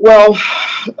 Well,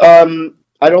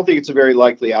 I don't think it's a very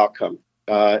likely outcome.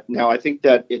 Now, I think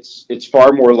that it's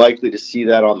far more likely to see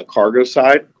that on the cargo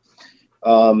side.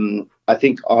 I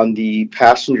think on the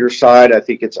passenger side, I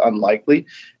think it's unlikely.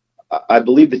 I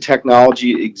believe the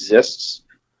technology exists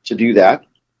to do that.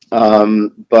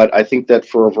 But I think that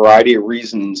for a variety of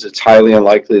reasons, it's highly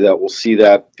unlikely that we'll see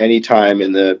that anytime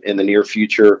in the near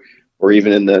future or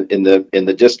even in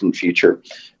the distant future.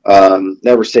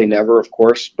 Never say never, of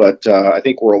course, but I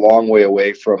think we're a long way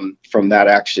away from that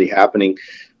actually happening.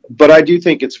 But I do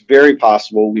think it's very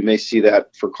possible we may see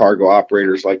that for cargo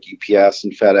operators like UPS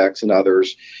and FedEx and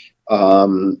others.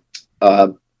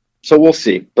 So we'll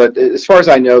see. But as far as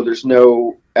I know, there's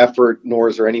no effort, nor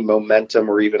is there any momentum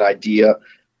or even idea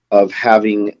of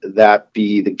having that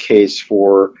be the case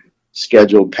for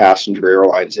scheduled passenger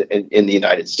airlines in the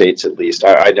United States, at least.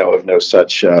 I know of no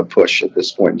such push at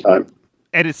this point in time.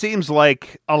 And it seems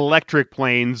like electric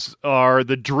planes are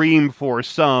the dream for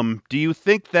some. Do you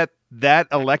think that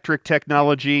electric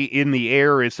technology in the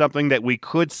air is something that we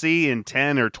could see in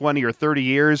 10 or 20 or 30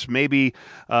 years? Maybe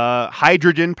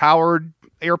hydrogen-powered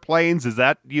airplanes? Is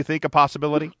that, do you think, a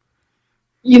possibility?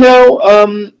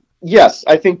 Yes,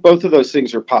 I think both of those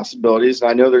things are possibilities.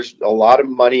 I know there's a lot of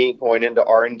money going into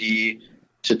R&D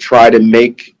to try to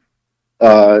make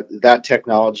that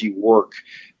technology work.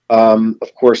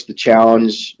 Of course, the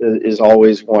challenge is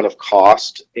always one of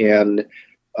cost, and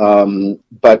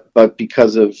but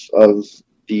because of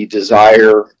the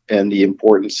desire and the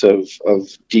importance of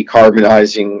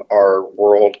decarbonizing our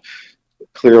world,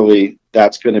 clearly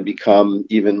that's going to become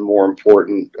even more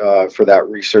important for that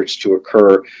research to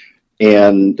occur.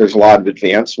 And there's a lot of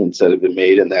advancements that have been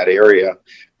made in that area.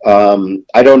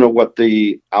 I don't know what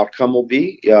the outcome will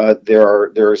be.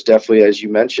 There is definitely, as you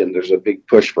mentioned, there's a big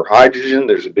push for hydrogen.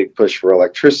 There's a big push for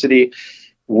electricity.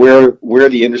 Where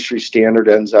the industry standard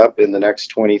ends up in the next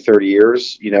 20, 30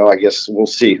 years, I guess we'll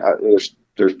see.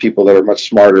 There's people that are much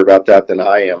smarter about that than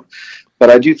I am. But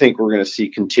I do think we're going to see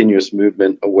continuous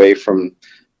movement away from,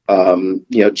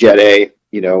 Jet A,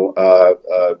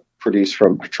 produced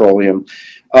from petroleum.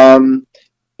 But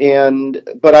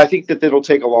I think that it'll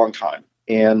take a long time.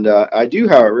 And I do,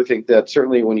 however, think that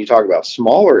certainly when you talk about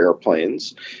smaller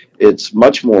airplanes, it's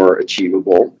much more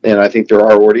achievable. And I think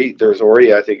there's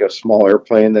already, I think, a small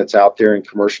airplane that's out there in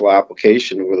commercial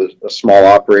application with a small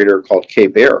operator called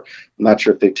Cape Air. I'm not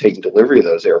sure if they've taken delivery of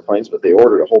those airplanes, but they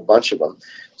ordered a whole bunch of them.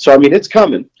 So, I mean, it's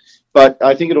coming. But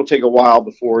I think it'll take a while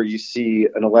before you see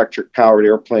an electric-powered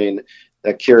airplane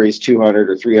that carries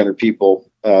 200 or 300 people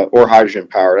or hydrogen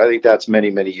powered. I think that's many,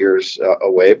 many years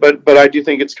away, but I do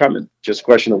think it's coming. Just a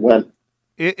question of when.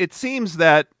 It seems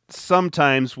that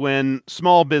sometimes when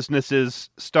small businesses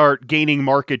start gaining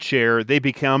market share, they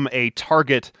become a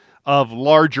target of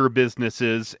larger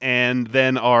businesses and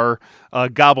then are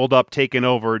gobbled up, taken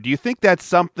over. Do you think that's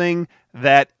something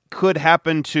that could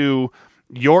happen to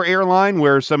your airline,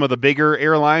 where some of the bigger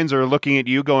airlines are looking at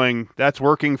you going, that's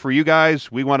working for you guys,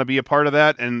 we want to be a part of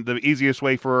that, and the easiest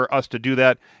way for us to do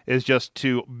that is just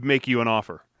to make you an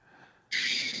offer?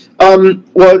 Well,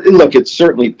 look, it's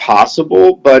certainly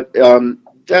possible, but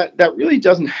that really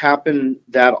doesn't happen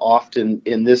that often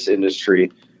in this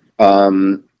industry,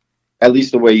 at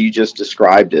least the way you just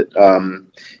described it.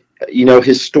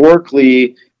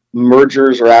 Historically,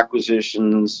 mergers or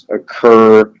acquisitions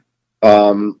occur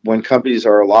when companies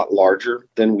are a lot larger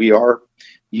than we are.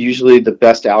 Usually the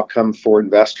best outcome for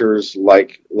investors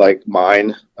like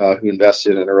mine, who invest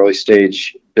in an early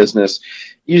stage business,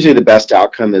 usually the best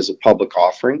outcome is a public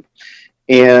offering.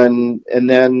 And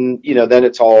then then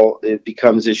it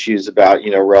becomes issues about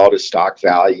relative stock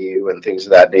value and things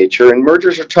of that nature. And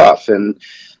mergers are tough. And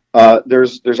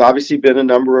there's obviously been a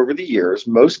number over the years.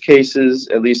 Most cases,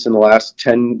 at least in the last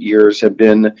 10 years, have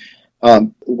been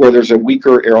where there's a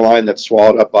weaker airline that's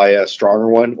swallowed up by a stronger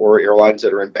one, or airlines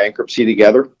that are in bankruptcy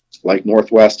together, like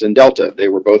Northwest and Delta. They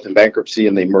were both in bankruptcy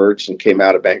and they merged and came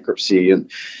out of bankruptcy. And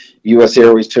U.S.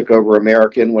 Airways took over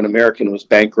American when American was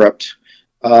bankrupt.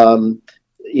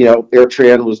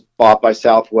 AirTran was bought by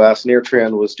Southwest, and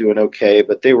AirTran was doing okay,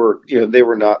 but they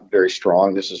were not very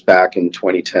strong. This was back in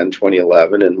 2010,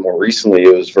 2011, and more recently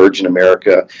it was Virgin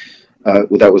America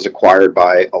that was acquired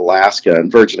by Alaska,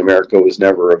 and Virgin America was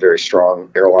never a very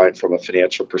strong airline from a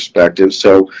financial perspective.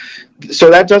 So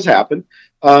that does happen.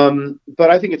 But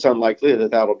I think it's unlikely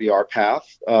that that'll be our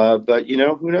path. But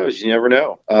who knows? You never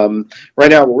know.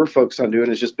 Right now, what we're focused on doing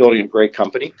is just building a great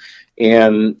company,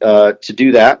 and to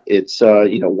do that, it's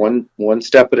one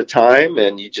step at a time,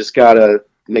 and you just got to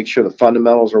make sure the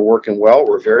fundamentals are working well.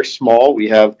 We're very small. We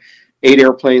have 8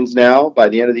 airplanes now. By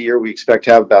the end of the year, we expect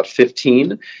to have about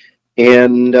 15.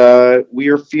 And we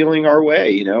are feeling our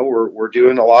way. We're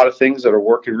doing a lot of things that are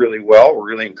working really well. We're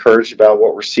really encouraged about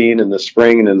what we're seeing in the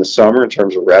spring and in the summer in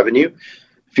terms of revenue.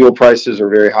 Fuel prices are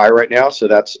very high right now, so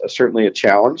that's certainly a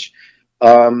challenge.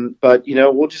 But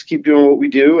we'll just keep doing what we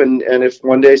do, and if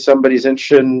one day somebody's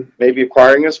interested in maybe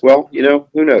acquiring us, well,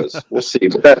 who knows? We'll see.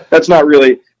 But that's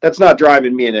not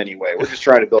driving me in any way. We're just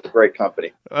trying to build a great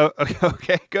company.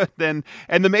 Okay, good then.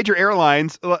 And the major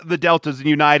airlines, the Deltas and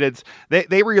Uniteds,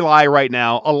 they rely right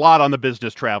now a lot on the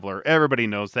business traveler. Everybody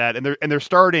knows that, and they're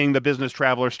starting the business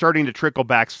traveler starting to trickle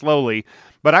back slowly.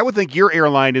 But I would think your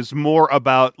airline is more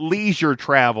about leisure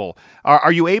travel.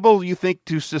 Are you able, you think,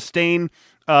 to sustain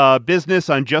business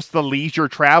on just the leisure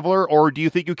traveler, or do you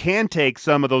think you can take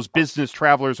some of those business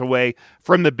travelers away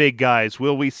from the big guys?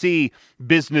 Will we see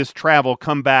business travel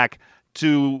come back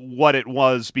to what it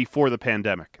was before the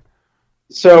pandemic?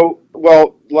 So,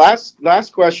 last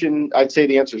question, I'd say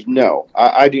the answer is no.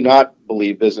 I do not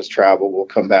believe business travel will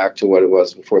come back to what it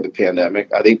was before the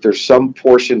pandemic. I think there's some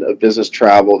portion of business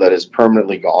travel that is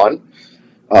permanently gone.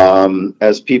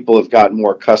 As people have gotten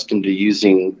more accustomed to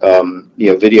using,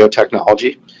 video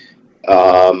technology,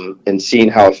 and seeing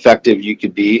how effective you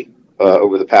could be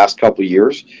over the past couple of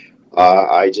years,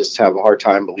 I just have a hard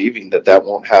time believing that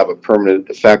won't have a permanent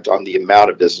effect on the amount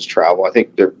of business travel. I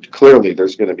think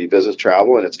there's going to be business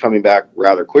travel, and it's coming back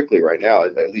rather quickly right now,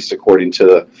 at least according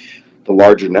to the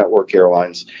larger network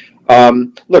airlines.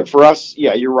 Look, for us,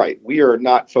 yeah, you're right. We are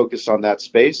not focused on that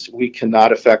space. We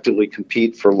cannot effectively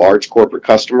compete for large corporate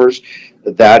customers.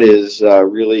 That is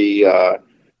really,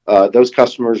 those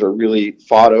customers are really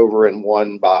fought over and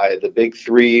won by the big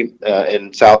three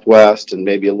in Southwest, and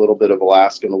maybe a little bit of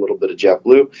Alaska and a little bit of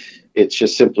JetBlue. It's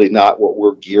just simply not what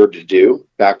we're geared to do.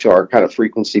 Back to our kind of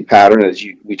frequency pattern, as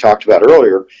we talked about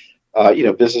earlier.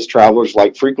 Business travelers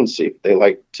like frequency. They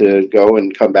like to go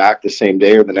and come back the same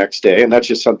day or the next day. And that's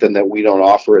just something that we don't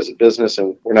offer as a business.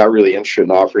 And we're not really interested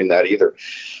in offering that either.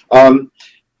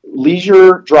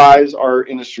 Leisure drives our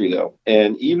industry, though.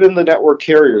 And even the network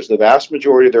carriers, the vast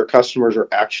majority of their customers are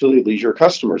actually leisure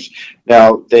customers.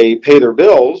 Now, they pay their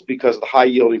bills because of the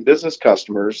high-yielding business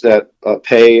customers that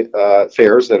pay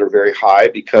fares that are very high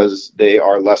because they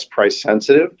are less price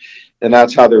sensitive. And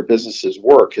that's how their businesses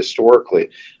work historically.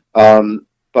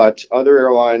 But other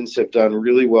airlines have done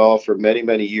really well for many,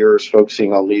 many years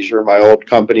focusing on leisure. My old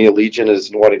company, Allegiant, is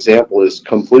one example, is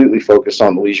completely focused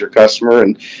on the leisure customer,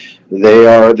 and they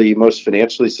are the most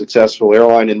financially successful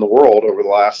airline in the world over the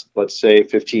last, let's say,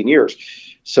 15 years.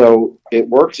 So it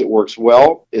works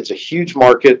well. It's a huge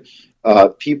market.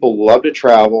 People love to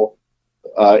travel.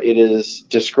 It is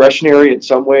discretionary in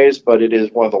some ways, but it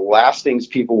is one of the last things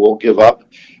people will give up.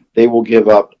 They will give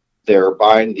up they're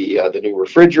buying the new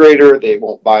refrigerator. They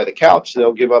won't buy the couch.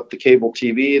 They'll give up the cable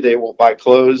TV. They won't buy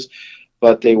clothes,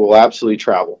 but they will absolutely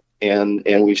travel. And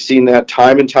we've seen that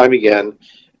time and time again.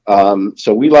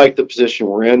 So we like the position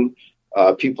we're in.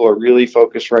 People are really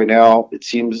focused right now, it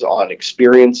seems, on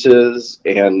experiences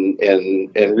and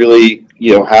really,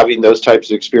 having those types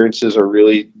of experiences are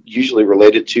really usually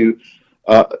related to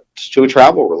a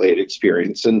travel related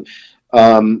experience. And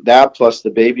that plus the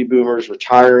baby boomers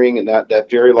retiring and that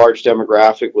very large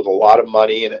demographic with a lot of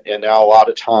money and now a lot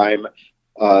of time,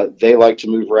 they like to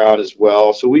move around as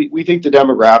well. So we think the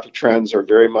demographic trends are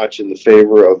very much in the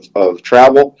favor of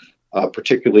travel,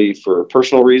 particularly for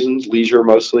personal reasons, leisure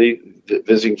mostly,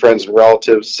 visiting friends and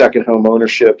relatives, second home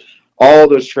ownership. all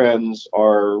those trends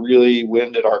are really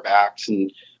wind at our backs.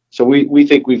 And so we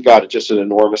think we've got just an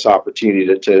enormous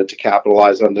opportunity to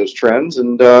capitalize on those trends.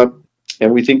 And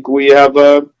we think we have,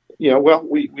 we're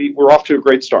off to a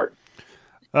great start.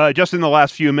 Just in the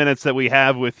last few minutes that we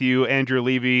have with you, Andrew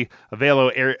Levy,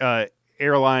 Avelo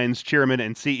Airlines Chairman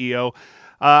and CEO,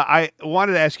 I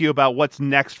wanted to ask you about what's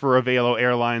next for Avelo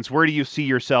Airlines. Where do you see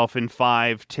yourself in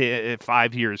 5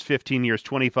 years, 15 years,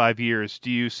 25 years?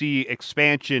 Do you see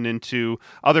expansion into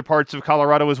other parts of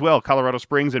Colorado as well, Colorado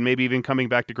Springs, and maybe even coming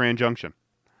back to Grand Junction?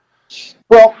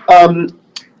 Well,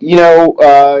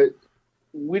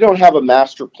 we don't have a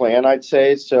master plan, I'd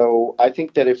say. So I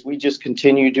think that if we just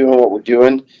continue doing what we're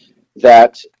doing,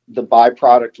 that the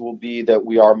byproduct will be that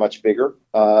we are much bigger.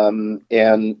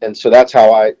 And so that's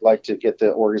how I like to get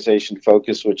the organization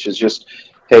focused, which is just,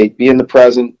 hey, be in the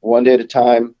present one day at a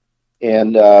time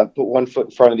and put one foot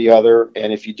in front of the other.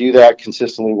 And if you do that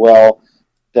consistently well,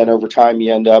 then over time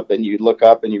you end up and you look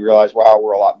up and you realize, wow,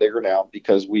 we're a lot bigger now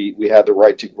because we had the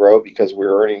right to grow because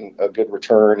we're earning a good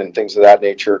return and things of that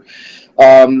nature.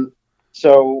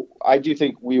 So I do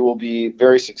think we will be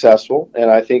very successful,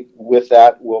 and I think with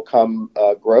that will come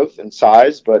growth and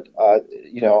size. But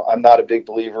I'm not a big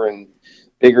believer in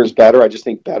bigger is better. I just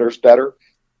think better is better,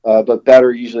 but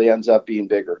better usually ends up being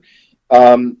bigger.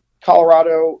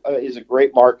 Colorado is a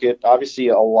great market. Obviously,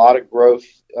 a lot of growth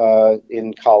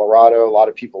in Colorado. A lot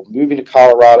of people moving to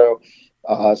Colorado.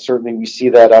 Certainly, we see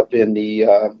that up in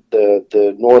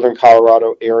the northern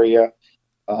Colorado area.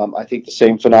 I think the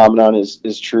same phenomenon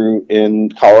is true in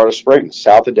Colorado Springs,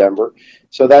 south of Denver.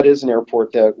 So that is an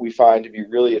airport that we find to be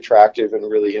really attractive and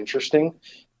really interesting.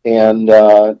 And,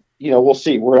 we'll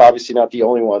see. We're obviously not the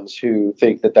only ones who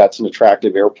think that that's an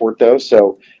attractive airport, though.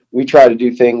 So we try to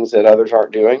do things that others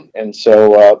aren't doing. And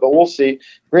so, but we'll see.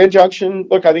 Grand Junction,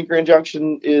 look, I think Grand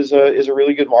Junction is a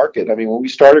really good market. I mean, when we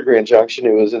started Grand Junction,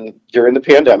 it was during the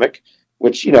pandemic,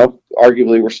 which,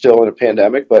 arguably we're still in a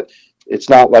pandemic, but it's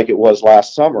not like it was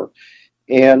last summer.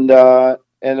 And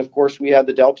of course, we had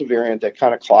the Delta variant that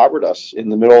kind of clobbered us in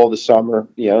the middle of the summer,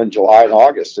 in July and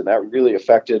August. And that really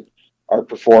affected our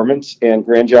performance. And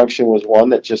Grand Junction was one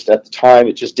that just at the time,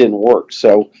 it just didn't work.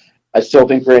 So I still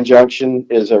think Grand Junction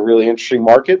is a really interesting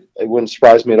market. It wouldn't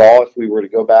surprise me at all if we were to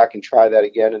go back and try that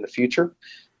again in the future.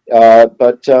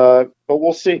 But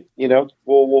we'll see.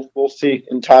 We'll see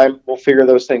in time. We'll figure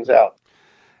those things out.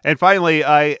 And finally,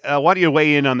 I want you to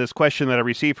weigh in on this question that I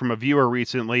received from a viewer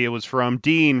recently. It was from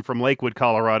Dean from Lakewood,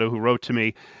 Colorado, who wrote to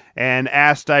me and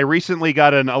asked, I recently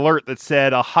got an alert that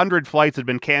said 100 flights had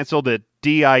been canceled at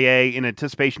DIA in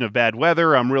anticipation of bad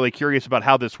weather. I'm really curious about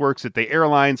how this works at the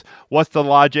airlines. What's the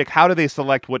logic? How do they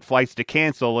select what flights to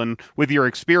cancel? And with your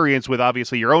experience with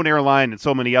obviously your own airline and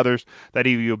so many others that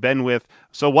you've been with,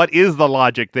 so what is the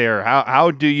logic there? How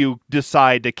do you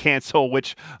decide to cancel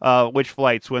which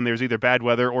flights when there's either bad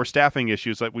weather or staffing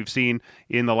issues that we've seen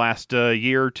in the last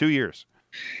year or 2 years?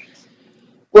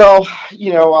 Well,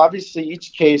 obviously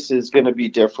each case is going to be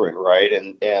different, right?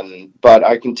 But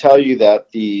I can tell you that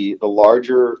the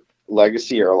larger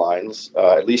legacy airlines,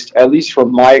 at least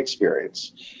from my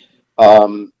experience,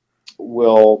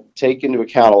 will take into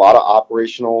account a lot of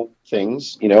operational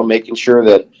things. Making sure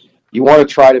that you want to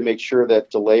try to make sure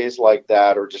that delays like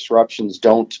that or disruptions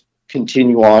don't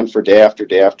continue on for day after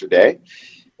day after day.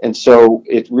 And so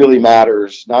it really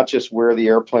matters not just where the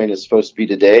airplane is supposed to be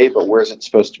today, but where's it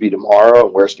supposed to be tomorrow,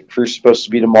 and where's the crew supposed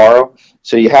to be tomorrow.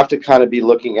 So you have to kind of be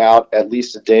looking out at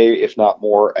least a day, if not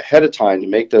more, ahead of time to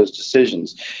make those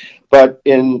decisions. But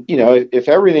if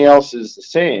everything else is the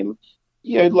same,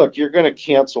 look, you're going to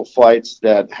cancel flights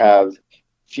that have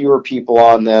fewer people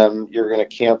on them. You're going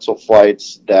to cancel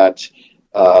flights that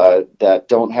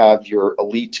don't have your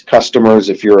elite customers.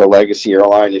 If you're a legacy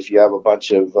airline, if you have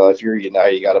if you're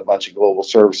United, you got a bunch of global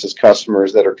services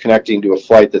customers that are connecting to a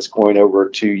flight that's going over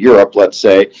to Europe, let's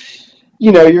say,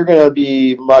 you're going to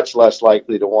be much less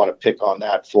likely to want to pick on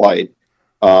that flight.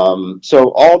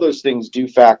 So all those things do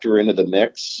factor into the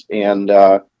mix, and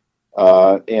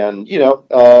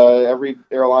every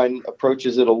airline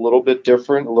approaches it a little bit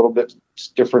different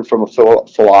from a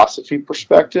philosophy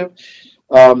perspective.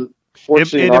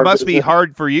 It must be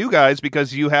hard for you guys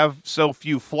because you have so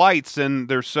few flights and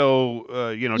they're so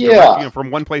direct,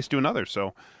 from one place to another.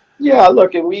 So yeah,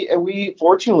 look, and we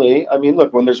fortunately, I mean,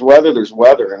 look, when there's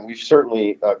weather, and we've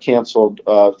certainly canceled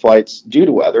flights due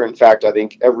to weather. In fact, I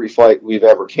think every flight we've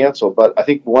ever canceled. But I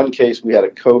think one case we had a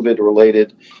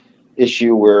COVID-related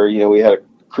issue where we had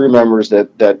crew members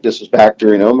that this was back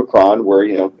during Omicron,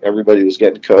 where everybody was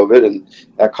getting COVID, and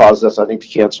that caused us, I think, to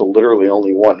cancel literally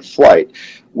only one flight,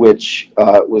 which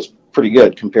was pretty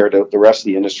good compared to the rest of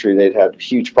the industry. They'd had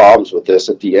huge problems with this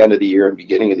at the end of the year and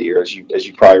beginning of the year, as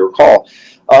you probably recall.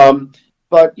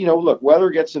 But look, weather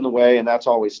gets in the way, and that's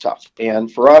always tough. And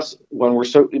for us, when we're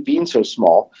being so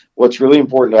small, what's really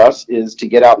important to us is to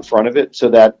get out in front of it so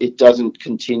that it doesn't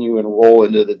continue and roll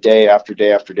into the day after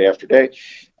day after day after day.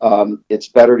 It's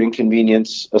better to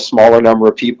inconvenience a smaller number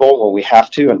of people when we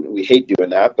have to, and we hate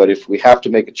doing that. But if we have to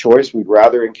make a choice, we'd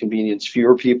rather inconvenience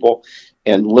fewer people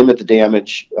and limit the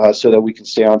damage so that we can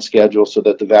stay on schedule, so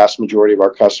that the vast majority of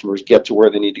our customers get to where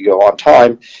they need to go on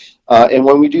time. And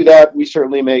when we do that, we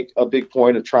certainly make a big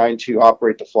point of trying to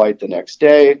operate the flight the next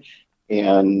day.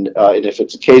 And if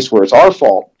it's a case where it's our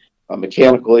fault, a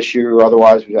mechanical issue or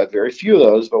otherwise, we've had very few of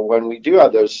those. But when we do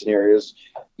have those scenarios,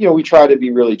 we try to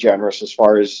be really generous as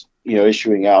far as,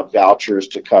 issuing out vouchers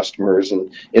to customers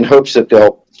and in hopes that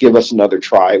they'll give us another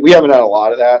try. We haven't had a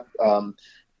lot of that.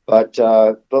 But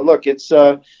look, it's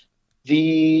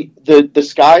the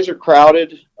skies are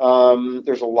crowded.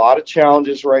 There's a lot of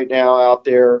challenges right now out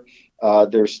there.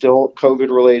 There's still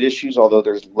COVID-related issues, although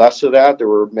there's less of that. There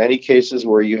were many cases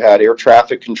where you had air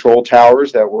traffic control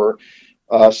towers that were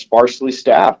sparsely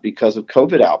staffed because of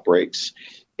COVID outbreaks,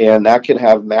 and that can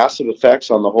have massive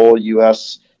effects on the whole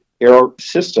U.S. air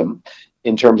system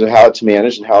in terms of how it's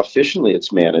managed and how efficiently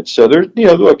it's managed. So there's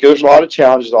a lot of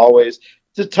challenges always.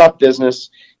 It's a tough business.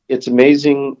 It's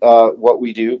amazing what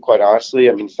we do, quite honestly.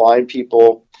 I mean, flying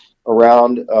people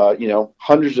around,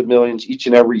 hundreds of millions each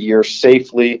and every year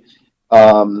safely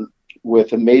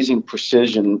with amazing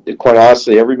precision. Quite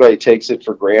honestly, everybody takes it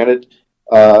for granted,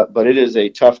 but it is a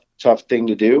tough thing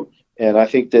to do. And I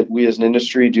think that we as an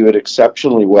industry do it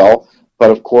exceptionally well. But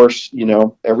of course,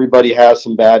 everybody has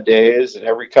some bad days, and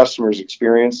every customer's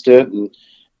experienced it. And,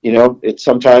 it's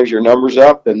sometimes your number's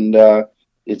up, and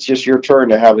it's just your turn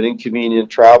to have an inconvenient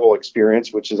travel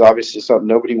experience, which is obviously something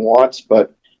nobody wants.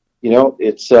 But,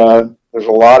 it's there's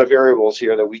a lot of variables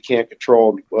here that we can't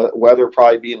control, weather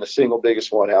probably being the single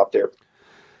biggest one out there.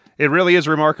 It really is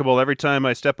remarkable every time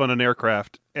I step on an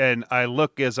aircraft and I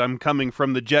look as I'm coming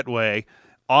from the jetway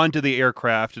onto the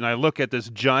aircraft, and I look at this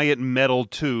giant metal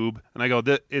tube, and I go,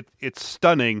 it's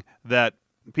stunning that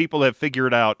people have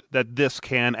figured out that this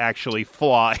can actually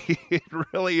fly. It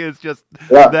really is just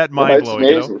that mind-blowing.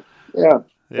 It's amazing. Yeah.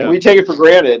 And we take it for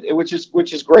granted, which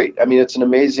is great. I mean, it's an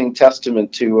amazing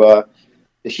testament to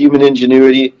the human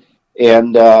ingenuity,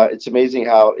 and it's amazing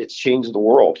how it's changed the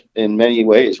world in many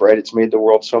ways, right? It's made the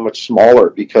world so much smaller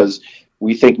because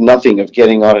we think nothing of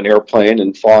getting on an airplane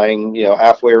and flying,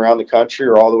 halfway around the country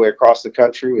or all the way across the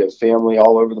country. We have family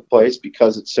all over the place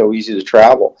because it's so easy to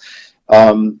travel.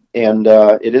 And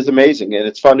it is amazing, and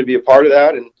it's fun to be a part of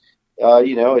that. And,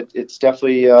 it's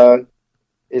definitely,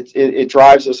 it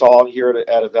drives us all here at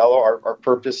Avelo. Our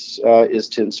purpose is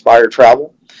to inspire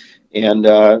travel. And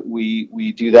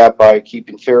we do that by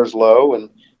keeping fares low and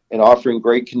offering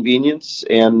great convenience.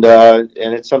 And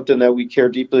it's something that we care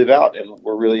deeply about, and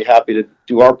we're really happy to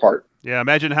do our part. Yeah,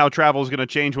 imagine how travel is going to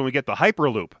change when we get the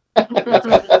Hyperloop.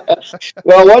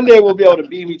 Well, one day we'll be able to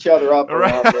beam each other up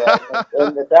around,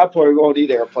 and at that point we won't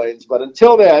need airplanes. But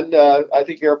until then, I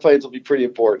think airplanes will be pretty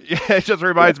important. Yeah, it just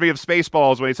reminds me of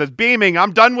Spaceballs when he says, "Beaming,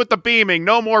 I'm done with the beaming,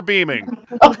 no more beaming."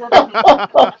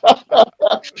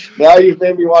 Now you've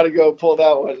made me want to go pull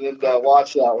that one and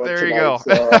watch that one. There tonight,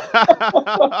 you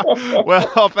go.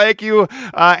 Well, thank you,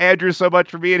 Andrew, so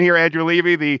much for being here. Andrew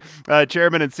Levy, the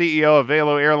chairman and CEO of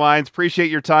Avelo Airlines.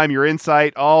 Appreciate your time, your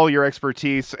insight, all your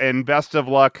expertise, and best of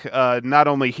luck, not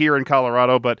only here in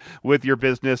Colorado, but with your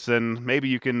business. And maybe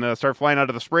you can start flying out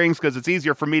of the Springs, because it's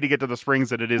easier for me to get to the Springs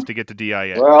than it is to get to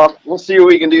DIA. Well, we'll see what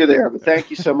we can do there. But thank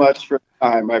you so much for the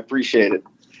time. I appreciate it.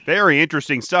 Very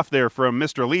interesting stuff there from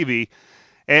Mr. Levy.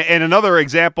 And another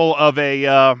example of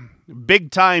a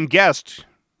big-time guest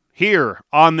here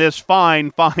on this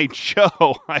fine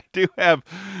show. I do have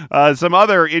some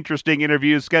other interesting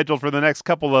interviews scheduled for the next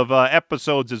couple of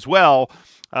episodes as well.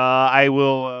 I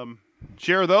will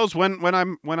share those when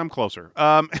I'm closer.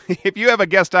 If you have a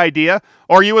guest idea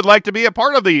or you would like to be a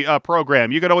part of the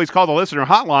program, you can always call the listener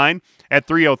hotline at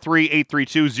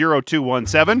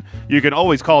 303-832-0217. You can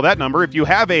always call that number. If you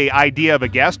have a idea of a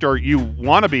guest or you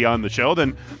want to be on the show,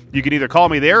 then you can either call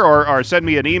me there or send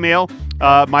me an email.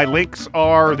 My links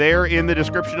are there in the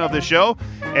description of the show,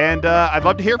 and I'd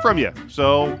love to hear from you.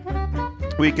 So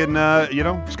we can,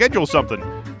 schedule something.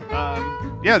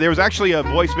 Yeah, there was actually a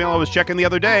voicemail I was checking the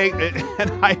other day,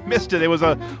 and I missed it. It was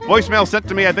a voicemail sent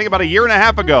to me, I think, about a year and a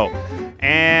half ago.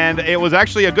 And it was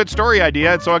actually a good story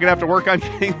idea, so I'm going to have to work on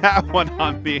getting that one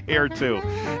on the air, too.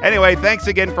 Anyway, thanks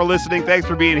again for listening. Thanks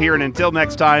for being here. And until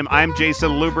next time, I'm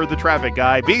Jason Luber, the traffic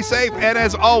guy. Be safe, and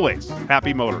as always,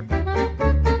 happy motoring.